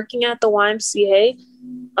about working at the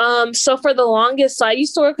YMCA. So for the longest, I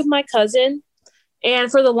used to work with my cousin,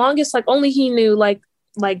 and for the longest, like only he knew, like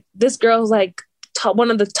this girl's like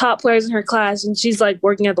one of the top players in her class, and she's like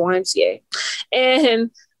working at the YMCA,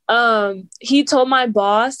 and he told my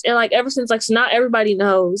boss, and like ever since, like, so not everybody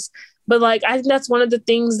knows. But like, I think that's one of the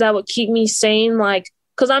things that would keep me sane. Like,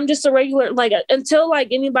 cause I'm just a regular, like until like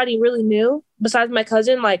anybody really knew besides my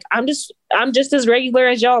cousin, like I'm just as regular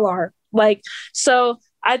as y'all are. Like, so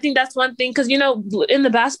I think that's one thing. Cause in the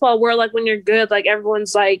basketball world, like when you're good, like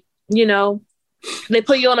everyone's like, they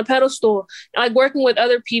put you on a pedestal. And, like working with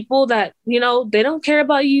other people that, they don't care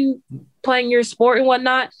about you playing your sport and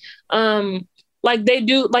whatnot. Like they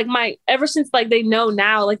do, like ever since like they know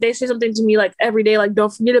now, like they say something to me like every day, like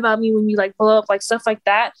don't forget about me when you like blow up, like stuff like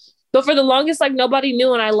that. But for the longest, like nobody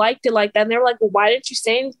knew, and I liked it like that. And they were like, well, why didn't you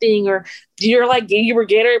say anything? Or you're like, you were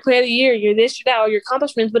Gatorade Player of the Year, you're this, you're that, or your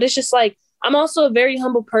accomplishments. But it's just like, I'm also a very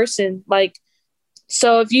humble person. Like,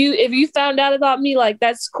 so if you found out about me, like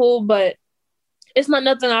that's cool, but it's not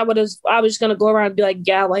nothing I was just gonna go around and be like,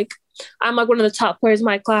 yeah, like I'm like one of the top players in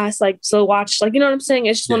my class, like so watch, like, you know what I'm saying?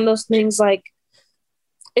 It's just one of those things, like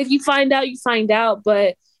if you find out, you find out.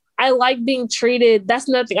 But I like being treated. That's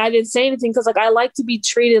another thing. I didn't say anything because like I like to be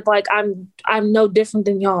treated like I'm no different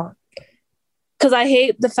than y'all. because I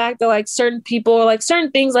hate the fact that like certain people, like certain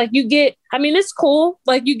things, like you get, I mean, it's cool,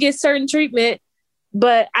 like you get certain treatment,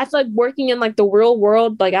 but I feel like working in like the real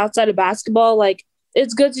world, like outside of basketball, like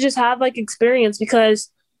it's good to just have like experience because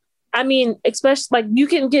I mean, especially like you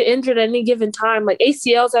can get injured at any given time. Like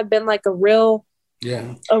ACLs have been like a real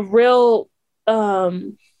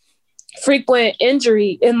frequent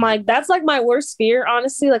injury. And like, that's like my worst fear,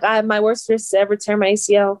 honestly. Like my worst fear is to ever tear my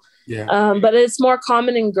ACL. Yeah. But it's more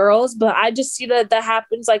common in girls, but I just see that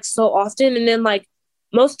happens like so often. And then like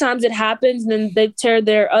most times it happens and then they tear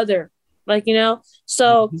their other, like, you know,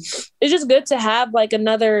 so it's just good to have like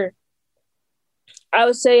another, I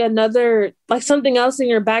would say another, like something else in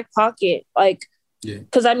your back pocket. Like,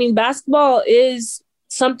 cause I mean, basketball is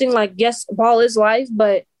something like, yes, ball is life,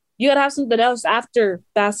 but you gotta have something else after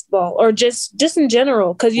basketball or just in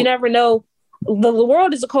general. Cause you never know, the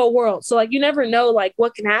world is a cold world. So like, you never know like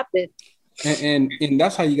what can happen. And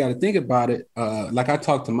that's how you got to think about it. Like I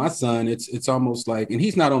talked to my son, it's almost like, and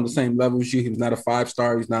he's not on the same level as you. He was not a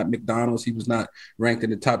 5-star. He's not McDonald's. He was not ranked in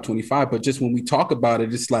the top 25. But just when we talk about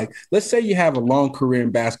it, it's like, let's say you have a long career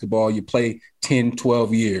in basketball. You play 10,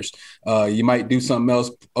 12 years. You might do something else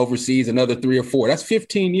overseas, another 3 or 4. That's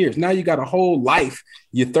 15 years. Now you got a whole life.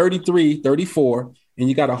 You're 33, 34. And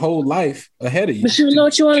you got a whole life ahead of you. But you don't know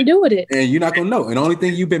what you want to do with it. And you're not going to know. And the only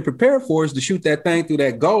thing you've been prepared for is to shoot that thing through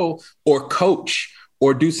that goal or coach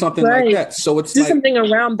or do something like that. So it's do something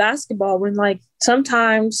around basketball when like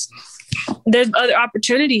sometimes there's other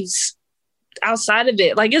opportunities outside of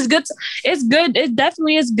it. Like it's good. It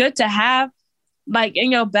definitely is good to have like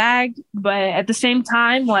in your bag. But at the same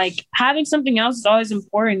time, like having something else is always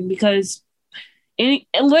important because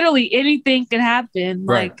literally anything can happen.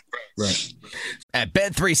 Right. At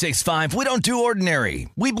Bet365, we don't do ordinary.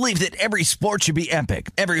 We believe that every sport should be epic.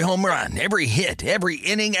 Every home run, every hit, every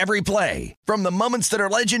inning, every play. From the moments that are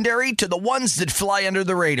legendary to the ones that fly under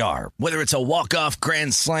the radar. Whether it's a walk-off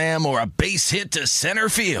grand slam or a base hit to center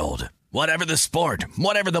field. Whatever the sport,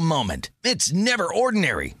 whatever the moment. It's never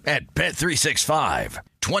ordinary at Bet365.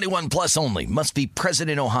 21 plus only. Must be present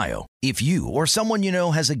in Ohio. If you or someone you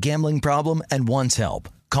know has a gambling problem and wants help,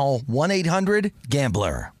 call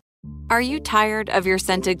 1-800-GAMBLER. Are you tired of your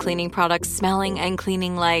scented cleaning products smelling and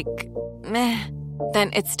cleaning like meh?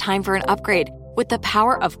 Then it's time for an upgrade with the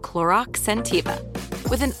power of Clorox Scentiva.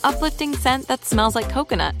 With an uplifting scent that smells like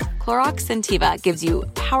coconut, Clorox Scentiva gives you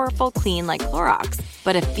powerful clean like Clorox,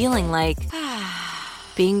 but a feeling like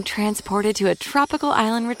being transported to a tropical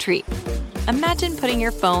island retreat. Imagine putting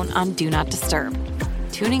your phone on Do Not Disturb,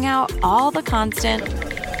 tuning out all the constant,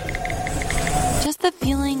 just the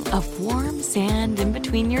feeling of warm sand in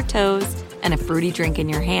between your toes and a fruity drink in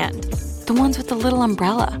your hand. The ones with the little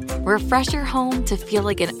umbrella. Refresh your home to feel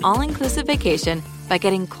like an all-inclusive vacation by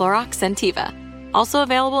getting Clorox Scentiva. Also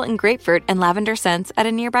available in grapefruit and lavender scents at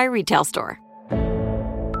a nearby retail store.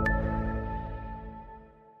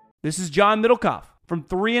 This is John Middlecoff from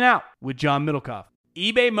 3 and Out with John Middlecoff.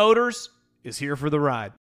 eBay Motors is here for the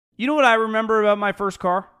ride. You know what I remember about my first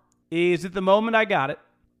car? Is at the moment I got it,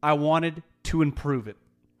 I wanted to improve it.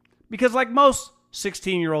 Because like most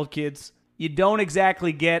 16-year-old kids, you don't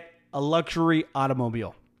exactly get a luxury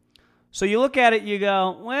automobile. So you look at it, you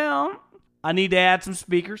go, well, I need to add some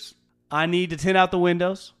speakers. I need to tint out the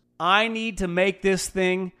windows. I need to make this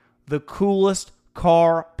thing the coolest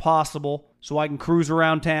car possible so I can cruise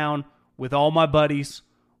around town with all my buddies,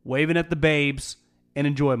 waving at the babes, and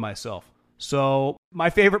enjoy myself. So my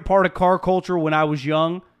favorite part of car culture when I was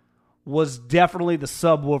young was definitely the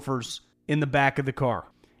subwoofers in the back of the car.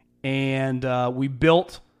 And we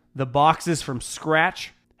built the boxes from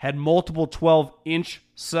scratch, had multiple 12-inch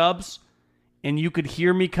subs, and you could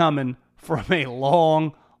hear me coming from a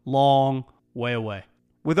long, long way away.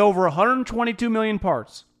 With over 122 million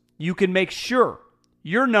parts, you can make sure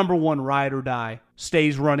your number one ride or die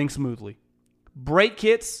stays running smoothly. Brake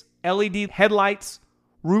kits, LED headlights,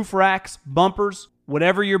 roof racks, bumpers,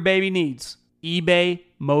 whatever your baby needs, eBay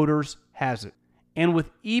Motors has it. And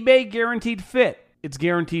with eBay Guaranteed Fit, it's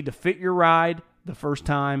guaranteed to fit your ride the first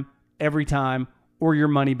time, every time, or your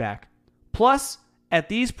money back. Plus, at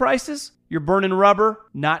these prices, you're burning rubber,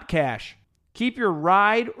 not cash. Keep your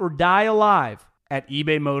ride or die alive at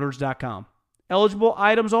ebaymotors.com. Eligible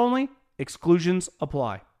items only. Exclusions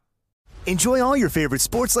apply. Enjoy all your favorite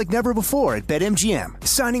sports like never before at BetMGM.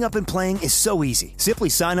 Signing up and playing is so easy. Simply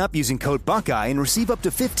sign up using code Buckeye and receive up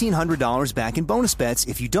to $1,500 back in bonus bets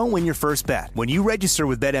if you don't win your first bet. When you register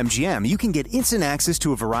with BetMGM, you can get instant access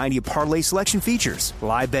to a variety of parlay selection features,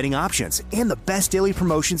 live betting options, and the best daily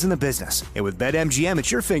promotions in the business. And with BetMGM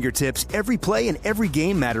at your fingertips, every play and every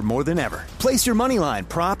game matter more than ever. Place your moneyline,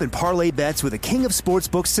 prop, and parlay bets with the king of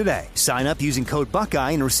sportsbooks today. Sign up using code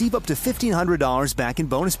Buckeye and receive up to $1,500 back in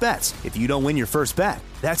bonus bets if you don't win your first bet.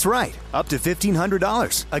 That's right, up to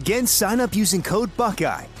 $1,500. Again, sign up using code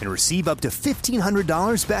Buckeye and receive up to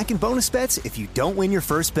 $1,500 back in bonus bets if you don't win your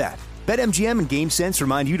first bet. BetMGM and GameSense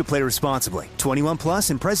remind you to play responsibly. 21 plus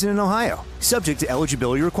and present in Ohio. Subject to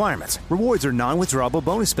eligibility requirements. Rewards are non-withdrawable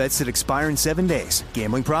bonus bets that expire in 7 days.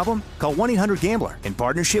 Gambling problem? Call 1-800-GAMBLER in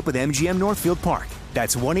partnership with MGM Northfield Park.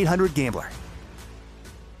 That's 1-800-GAMBLER.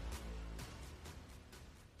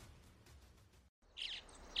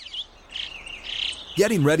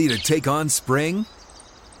 Getting ready to take on spring?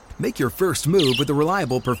 Make your first move with the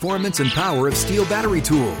reliable performance and power of Steel battery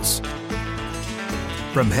tools.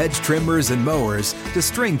 From hedge trimmers and mowers to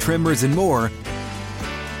string trimmers and more,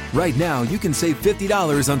 right now you can save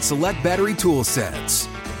 $50 on select battery tool sets.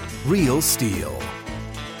 Real Steel.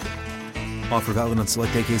 Offer valid on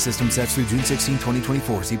select AK system sets through June 16,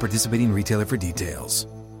 2024. See participating retailer for details.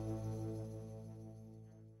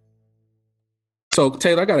 So,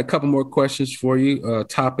 Taylor, I got a couple more questions for you,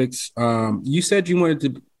 topics. You said you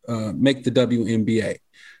wanted to make the WNBA.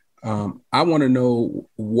 I want to know,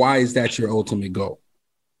 why is that your ultimate goal?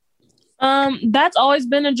 That's always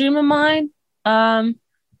been a dream of mine. I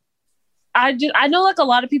know like a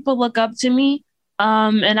lot of people look up to me.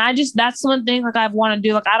 And that's one thing like I want to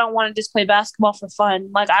do. Like, I don't want to just play basketball for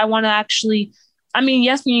fun. Like, I want to actually,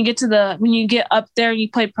 yes, when you get up there and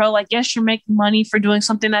you play pro, like, yes, you're making money for doing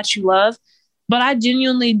something that you love. But I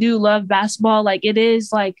genuinely do love basketball. Like, it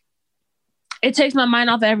is like, it takes my mind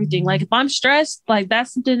off of everything. Like, if I'm stressed, like,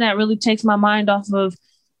 that's something that really takes my mind off of,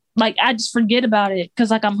 like, I just forget about it because,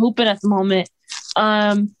 like, I'm hooping at the moment.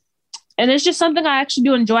 And it's just something I actually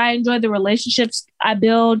do enjoy. I enjoy the relationships I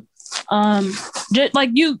build. There's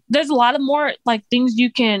a lot of more, like, things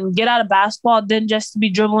you can get out of basketball than just to be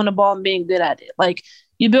dribbling the ball and being good at it. Like,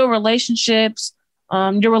 you build relationships,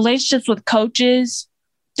 your relationships with coaches,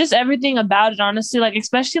 just everything about it, honestly. Like,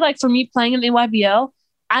 especially like for me playing in the EYBL,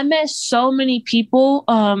 I met so many people,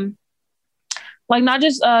 like not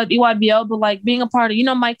just EYBL, but like being a part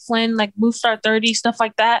of, Mike Flynn, like Booth Star 30, stuff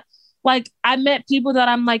like that. Like, I met people that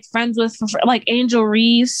I'm like friends with, like Angel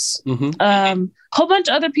Reese, whole bunch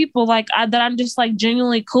of other people like that I'm just like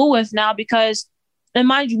genuinely cool with now because, and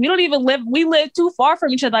mind you, we live too far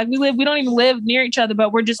from each other. Like, we don't even live near each other,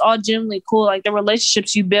 but we're just all genuinely cool. Like, the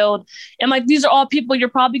relationships you build. And like, these are all people you're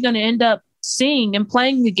probably going to end up seeing and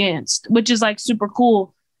playing against, which is like super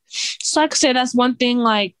cool. So like I say, that's one thing,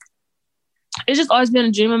 like, it's just always been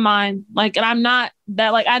a dream of mine. Like, and I'm not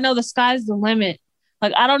that, like, I know the sky's the limit.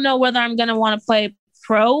 Like, I don't know whether I'm going to want to play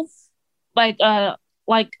pro, like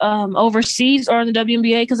overseas or in the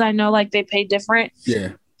WNBA, because I know like they pay different.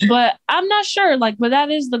 Yeah. But I'm not sure, like, but that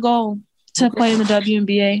is the goal, to play in the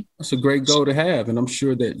WNBA. That's a great goal to have, and I'm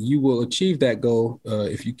sure that you will achieve that goal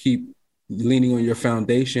if you keep leaning on your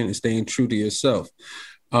foundation and staying true to yourself.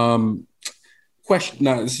 Question.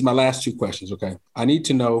 Now, this is my last two questions, okay? I need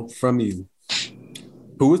to know from you,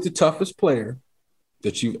 who is the toughest player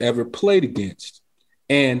that you've ever played against?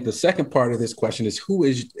 And the second part of this question is, who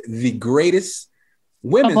is the greatest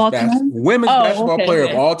women's basketball player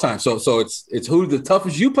of all time? So it's who's the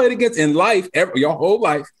toughest you played against in life, your whole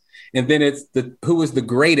life, and then it's who is the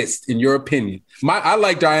greatest in your opinion. I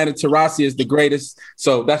like Diana Taurasi as the greatest,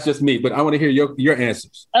 so that's just me. But I want to hear your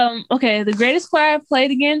answers. Okay, the greatest player I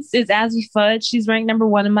played against is Azzi Fudd. She's ranked number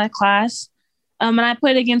 1 in my class. And I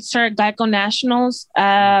played against her at Geico Nationals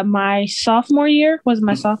my sophomore year. Was it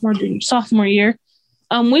my sophomore year?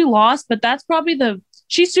 We lost, but that's probably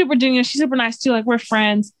she's super junior. She's super nice too. Like, we're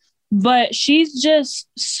friends, but she's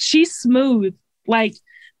smooth. Like,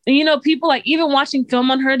 people, like, even watching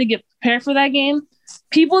film on her to get prepared for that game,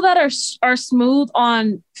 people that are smooth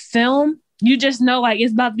on film, you just know, like,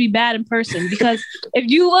 it's about to be bad in person, because if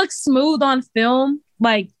you look smooth on film,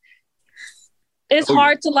 like, it's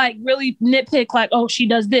hard to like really nitpick, like, oh, she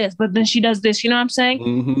does this, but then she does this. You know what I'm saying?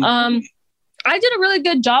 Mm-hmm. I did a really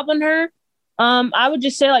good job on her. I would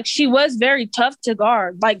just say, like, she was very tough to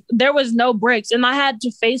guard. Like, there was no breaks, and I had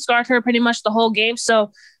to face guard her pretty much the whole game.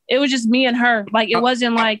 So it was just me and her. Like, it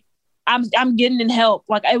wasn't like I'm getting in help.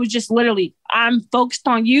 Like, it was just literally, I'm focused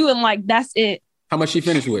on you, and like, that's it. How much she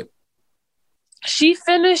finished with? She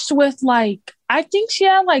finished with, like, I think she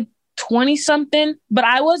had like 20 something, but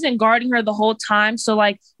I wasn't guarding her the whole time. So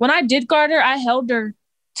like when I did guard her, I held her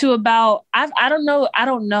to about, I don't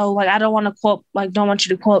know. Like, I don't want to quote, like, don't want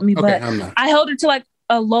you to quote me, Okay, but I held her to like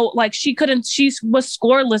a low, like she was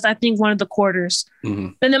scoreless, I think, one of the quarters. Mm-hmm.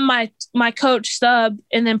 And then my coach subbed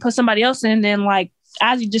and then put somebody else in, and then like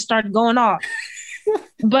Azzy just started going off.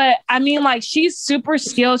 But I mean, like, she's super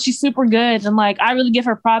skilled, she's super good, and like I really give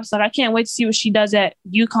her props. Like, I can't wait to see what she does at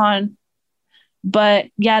UConn. But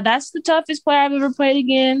yeah, that's the toughest player I've ever played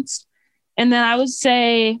against. And then I would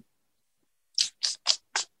say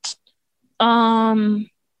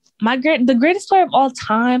the greatest player of all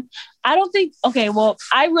time. I don't think. Okay, well,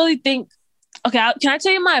 I really think. Okay, can I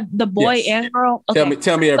tell you the boy and girl? Okay.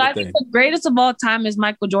 Tell me everything. So I think the greatest of all time is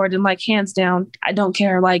Michael Jordan, like hands down. I don't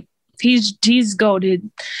care. Like he's goated,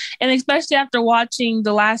 and especially after watching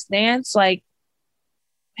The Last Dance, like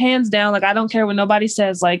hands down. Like I don't care what nobody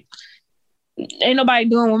says. Like ain't nobody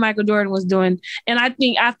doing what Michael Jordan was doing. And I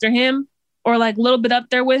think after him, or like a little bit up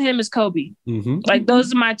there with him, is Kobe. Mm-hmm. Like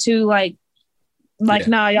those are my two. Like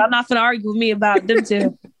nah, y'all not gonna argue with me about them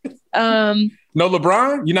two. No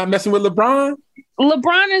LeBron? You're not messing with LeBron?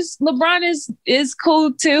 LeBron is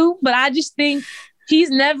cool too, but I just think he's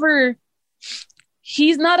not for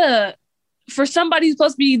somebody who's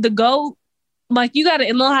supposed to be the GOAT. Like you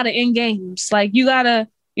gotta know how to end games. Like you gotta,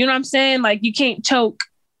 you know what I'm saying? Like you can't choke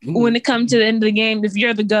when it comes to the end of the game if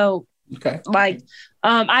you're the GOAT. Okay. Like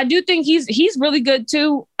I do think he's really good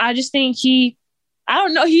too. I just think I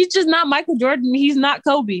don't know. He's just not Michael Jordan. He's not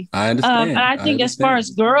Kobe. I understand. And I think as far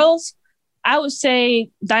as girls, I would say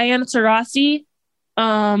Diana Taurasi.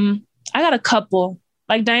 I got a couple.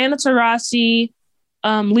 Like Diana Taurasi,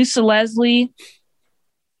 Lisa Leslie.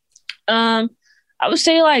 I would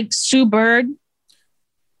say like Sue Bird.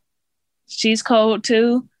 She's cold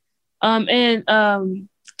too. And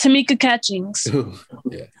Tamika Catchings. Ooh,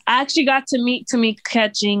 yeah. I actually got to meet Tamika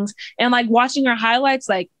Catchings, and like watching her highlights,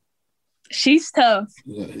 like she's tough.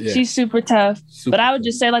 Yeah. She's super tough. But I would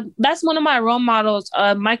just say like that's one of my role models,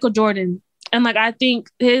 Michael Jordan. And like I think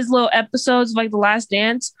his little episodes of like The Last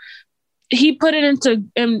Dance, he put it into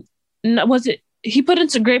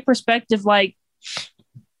great perspective. Like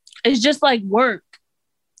it's just like work.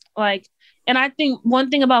 Like, and I think one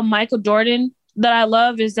thing about Michael Jordan that I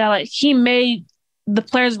love is that like he made the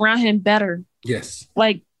players around him better. Yes.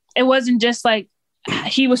 Like it wasn't just like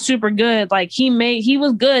he was super good. Like he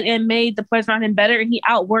was good and made the players around him better, and he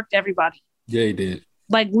outworked everybody. Yeah, he did.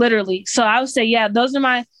 Like literally. So I would say, yeah, those are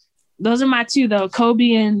my two though,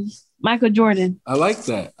 Kobe and Michael Jordan. I like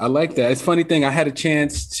that. It's a funny thing. I had a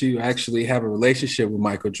chance to actually have a relationship with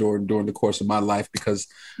Michael Jordan during the course of my life because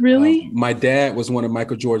really, my dad was one of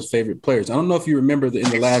Michael Jordan's favorite players. I don't know if you remember in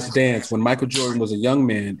The Last Dance when Michael Jordan was a young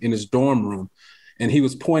man in his dorm room and he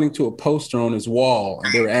was pointing to a poster on his wall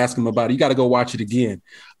and they were asking him about it. You got to go watch it again.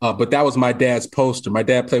 But that was my dad's poster. My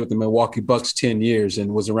dad played with the Milwaukee Bucks 10 years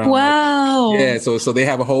and was around. Wow. Yeah. So they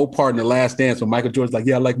have a whole part in The Last Dance when Michael Jordan's like,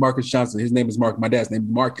 yeah, I like Marcus Johnson. His name is Mark. My dad's name is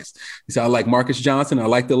Marcus. He said, I like Marcus Johnson. I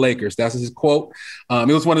like the Lakers. That's his quote. It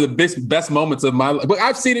was one of the best moments of my life. But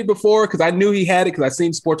I've seen it before because I knew he had it because I've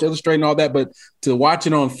seen Sports Illustrated and all that. But to watch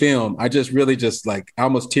it on film, I just really I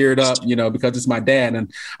almost teared up, because it's my dad.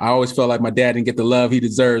 And I always felt like my dad didn't get the love he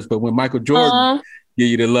deserves. But when Michael Jordan give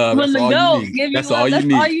you the love, that's all you need. That's all you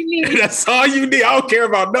need. That's all you need. I don't care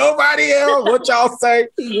about nobody else. What y'all say?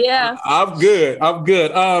 Yeah. I'm good.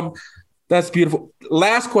 That's beautiful.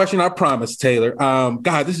 Last question, I promise, Taylor.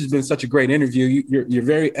 God, this has been such a great interview. You're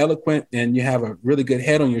very eloquent and you have a really good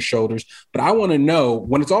head on your shoulders. But I want to know,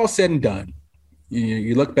 when it's all said and done,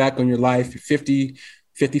 you look back on your life, you're 50,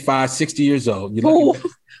 55, 60 years old.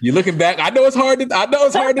 You're looking back. I know it's hard to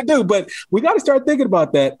do, but we got to start thinking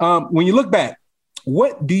about that. When you look back,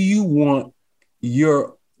 what do you want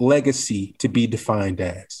your legacy to be defined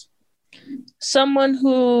as? I want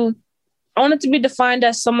it to be defined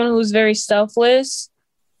as someone who's very selfless,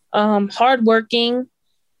 hardworking,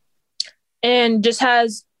 and just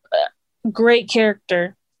has great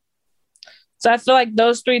character. So I feel like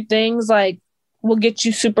those three things will get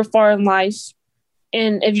you super far in life.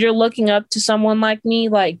 And if you're looking up to someone like me,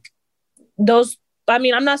 I'm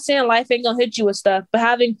not saying life ain't gonna hit you with stuff,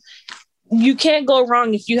 but you can't go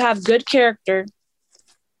wrong if you have good character.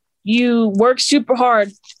 You work super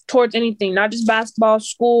hard towards anything, not just basketball,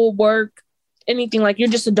 school, work, anything. Like you're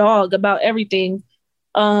just a dog about everything.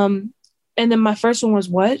 And then my first one was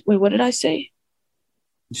what? Wait, what did I say?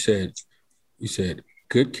 You said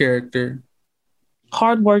good character,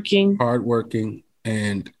 hardworking,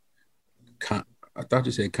 and I thought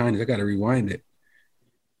you said kindness. I got to rewind it.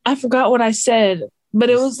 I forgot what I said, but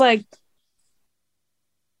it was like,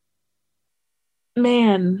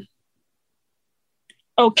 man,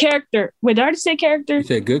 Oh, character. Wait, did I just say character? You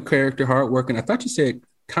said good character, hardworking. I thought you said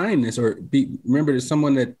kindness, or remember there's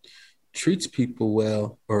someone that treats people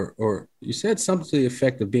well, or you said something to the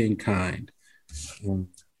effect of being kind.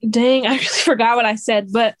 Dang, I really forgot what I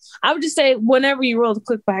said, but I would just say whenever you roll the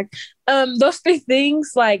click back, those 3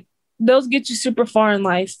 things, like, those get you super far in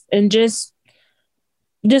life, and just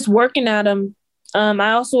working at them.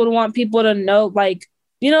 I also would want people to know, like,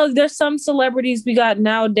 you know, there's some celebrities we got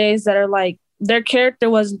nowadays that are like, their character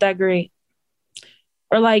wasn't that great.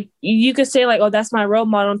 Or like, you could say like, oh, that's my role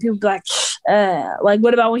model. And people be like,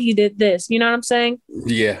 what about when he did this? You know what I'm saying?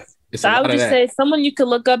 Yeah. So I would just say someone you could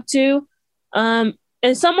look up to, and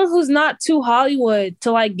someone who's not too Hollywood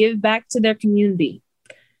to like give back to their community.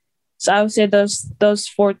 So I would say those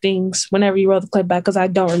 4 things whenever you roll the clip back, because I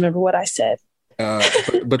don't remember what I said.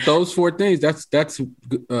 But those 4 things, that's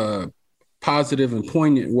positive and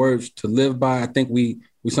poignant words to live by. I think we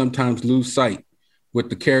sometimes lose sight with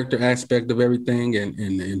the character aspect of everything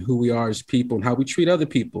and who we are as people and how we treat other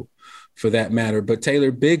people for that matter. But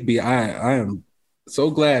Taylor Bigby, I am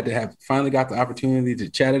so glad to have finally got the opportunity to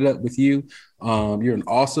chat it up with you. You're an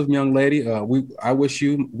awesome young lady. We wish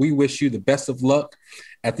you the best of luck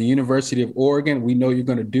at the University of Oregon. We know you're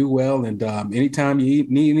going to do well. And anytime you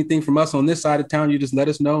need anything from us on this side of town, you just let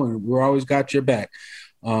us know, and we're always got your back.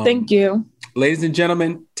 Thank you. Ladies and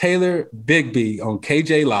gentlemen, Taylor Bigby on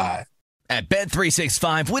KJ Live. At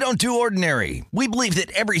Bet365, we don't do ordinary. We believe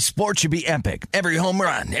that every sport should be epic. Every home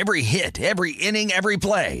run, every hit, every inning, every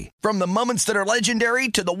play. From the moments that are legendary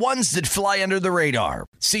to the ones that fly under the radar.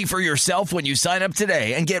 See for yourself when you sign up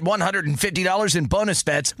today and get $150 in bonus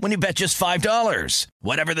bets when you bet just $5.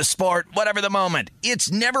 Whatever the sport, whatever the moment, it's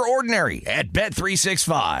never ordinary at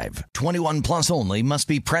Bet365. 21 plus only. Must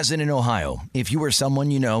be present in Ohio. If you or someone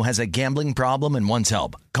you know has a gambling problem and wants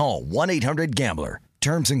help, call 1-800-GAMBLER.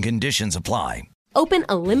 Terms and conditions apply. Open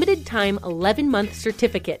a limited-time 11-month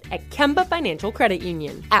certificate at Kemba Financial Credit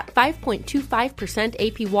Union. At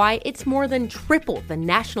 5.25% APY, it's more than triple the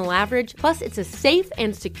national average, plus it's a safe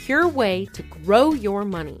and secure way to grow your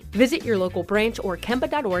money. Visit your local branch or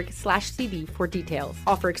kemba.org/CD for details.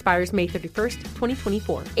 Offer expires May 31st,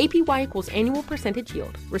 2024. APY equals annual percentage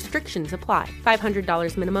yield. Restrictions apply.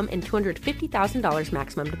 $500 minimum and $250,000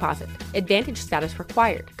 maximum deposit. Advantage status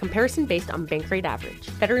required. Comparison based on bank rate average.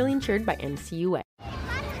 Federally insured by NCUA.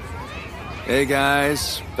 Hey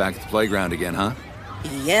guys, back at the playground again, huh?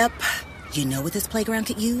 Yep. You know what this playground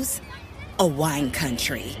could use? A wine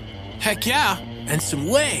country. Heck yeah, and some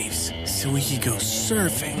waves so we could go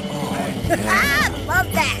surfing. Oh, yeah.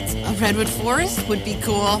 Love that. A redwood forest would be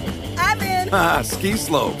cool. I'm in. Ski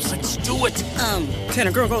slopes. Let's do it. Can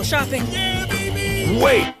a girl go shopping? Yeah, baby.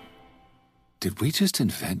 Wait. Did we just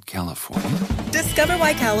invent California? Discover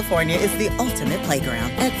why California is the ultimate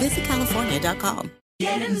playground at visitcalifornia.com.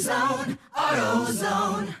 Get in zone,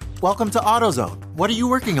 AutoZone. Welcome to AutoZone. What are you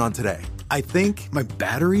working on today? I think my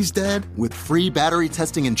battery's dead. With free battery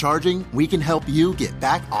testing and charging, we can help you get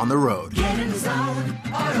back on the road. Get in zone,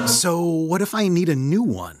 AutoZone. So what if I need a new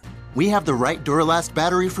one? We have the right Duralast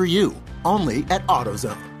battery for you, only at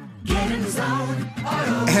AutoZone. Get in zone,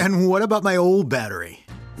 AutoZone. And what about my old battery?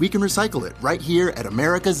 We can recycle it right here at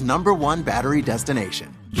America's #1 battery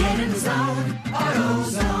destination. Get in zone,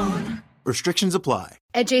 AutoZone. Restrictions apply.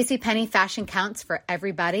 At JCPenney, fashion counts for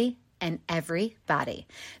everybody and everybody.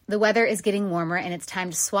 The weather is getting warmer and it's time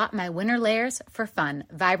to swap my winter layers for fun,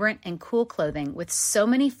 vibrant, and cool clothing. With so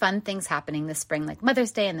many fun things happening this spring, like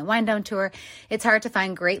Mother's Day and the Wind Down Tour, it's hard to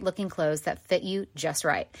find great looking clothes that fit you just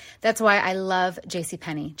right. That's why I love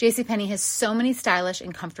JCPenney. JCPenney has so many stylish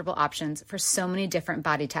and comfortable options for so many different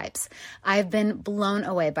body types. I've been blown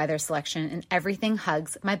away by their selection, and everything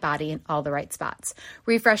hugs my body in all the right spots.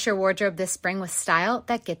 Refresh your wardrobe this spring with style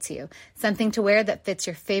that gets you. Something to wear that fits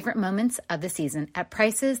your favorite moments of the season at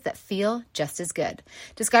prices that feel just as good.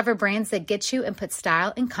 Discover brands that get you and put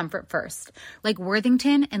style and comfort first, like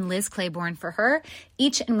Worthington and Liz Claiborne for her,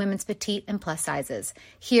 each in women's petite and plus sizes.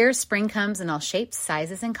 Here, spring comes in all shapes,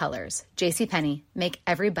 sizes, and colors. JCPenney, make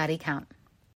everybody count.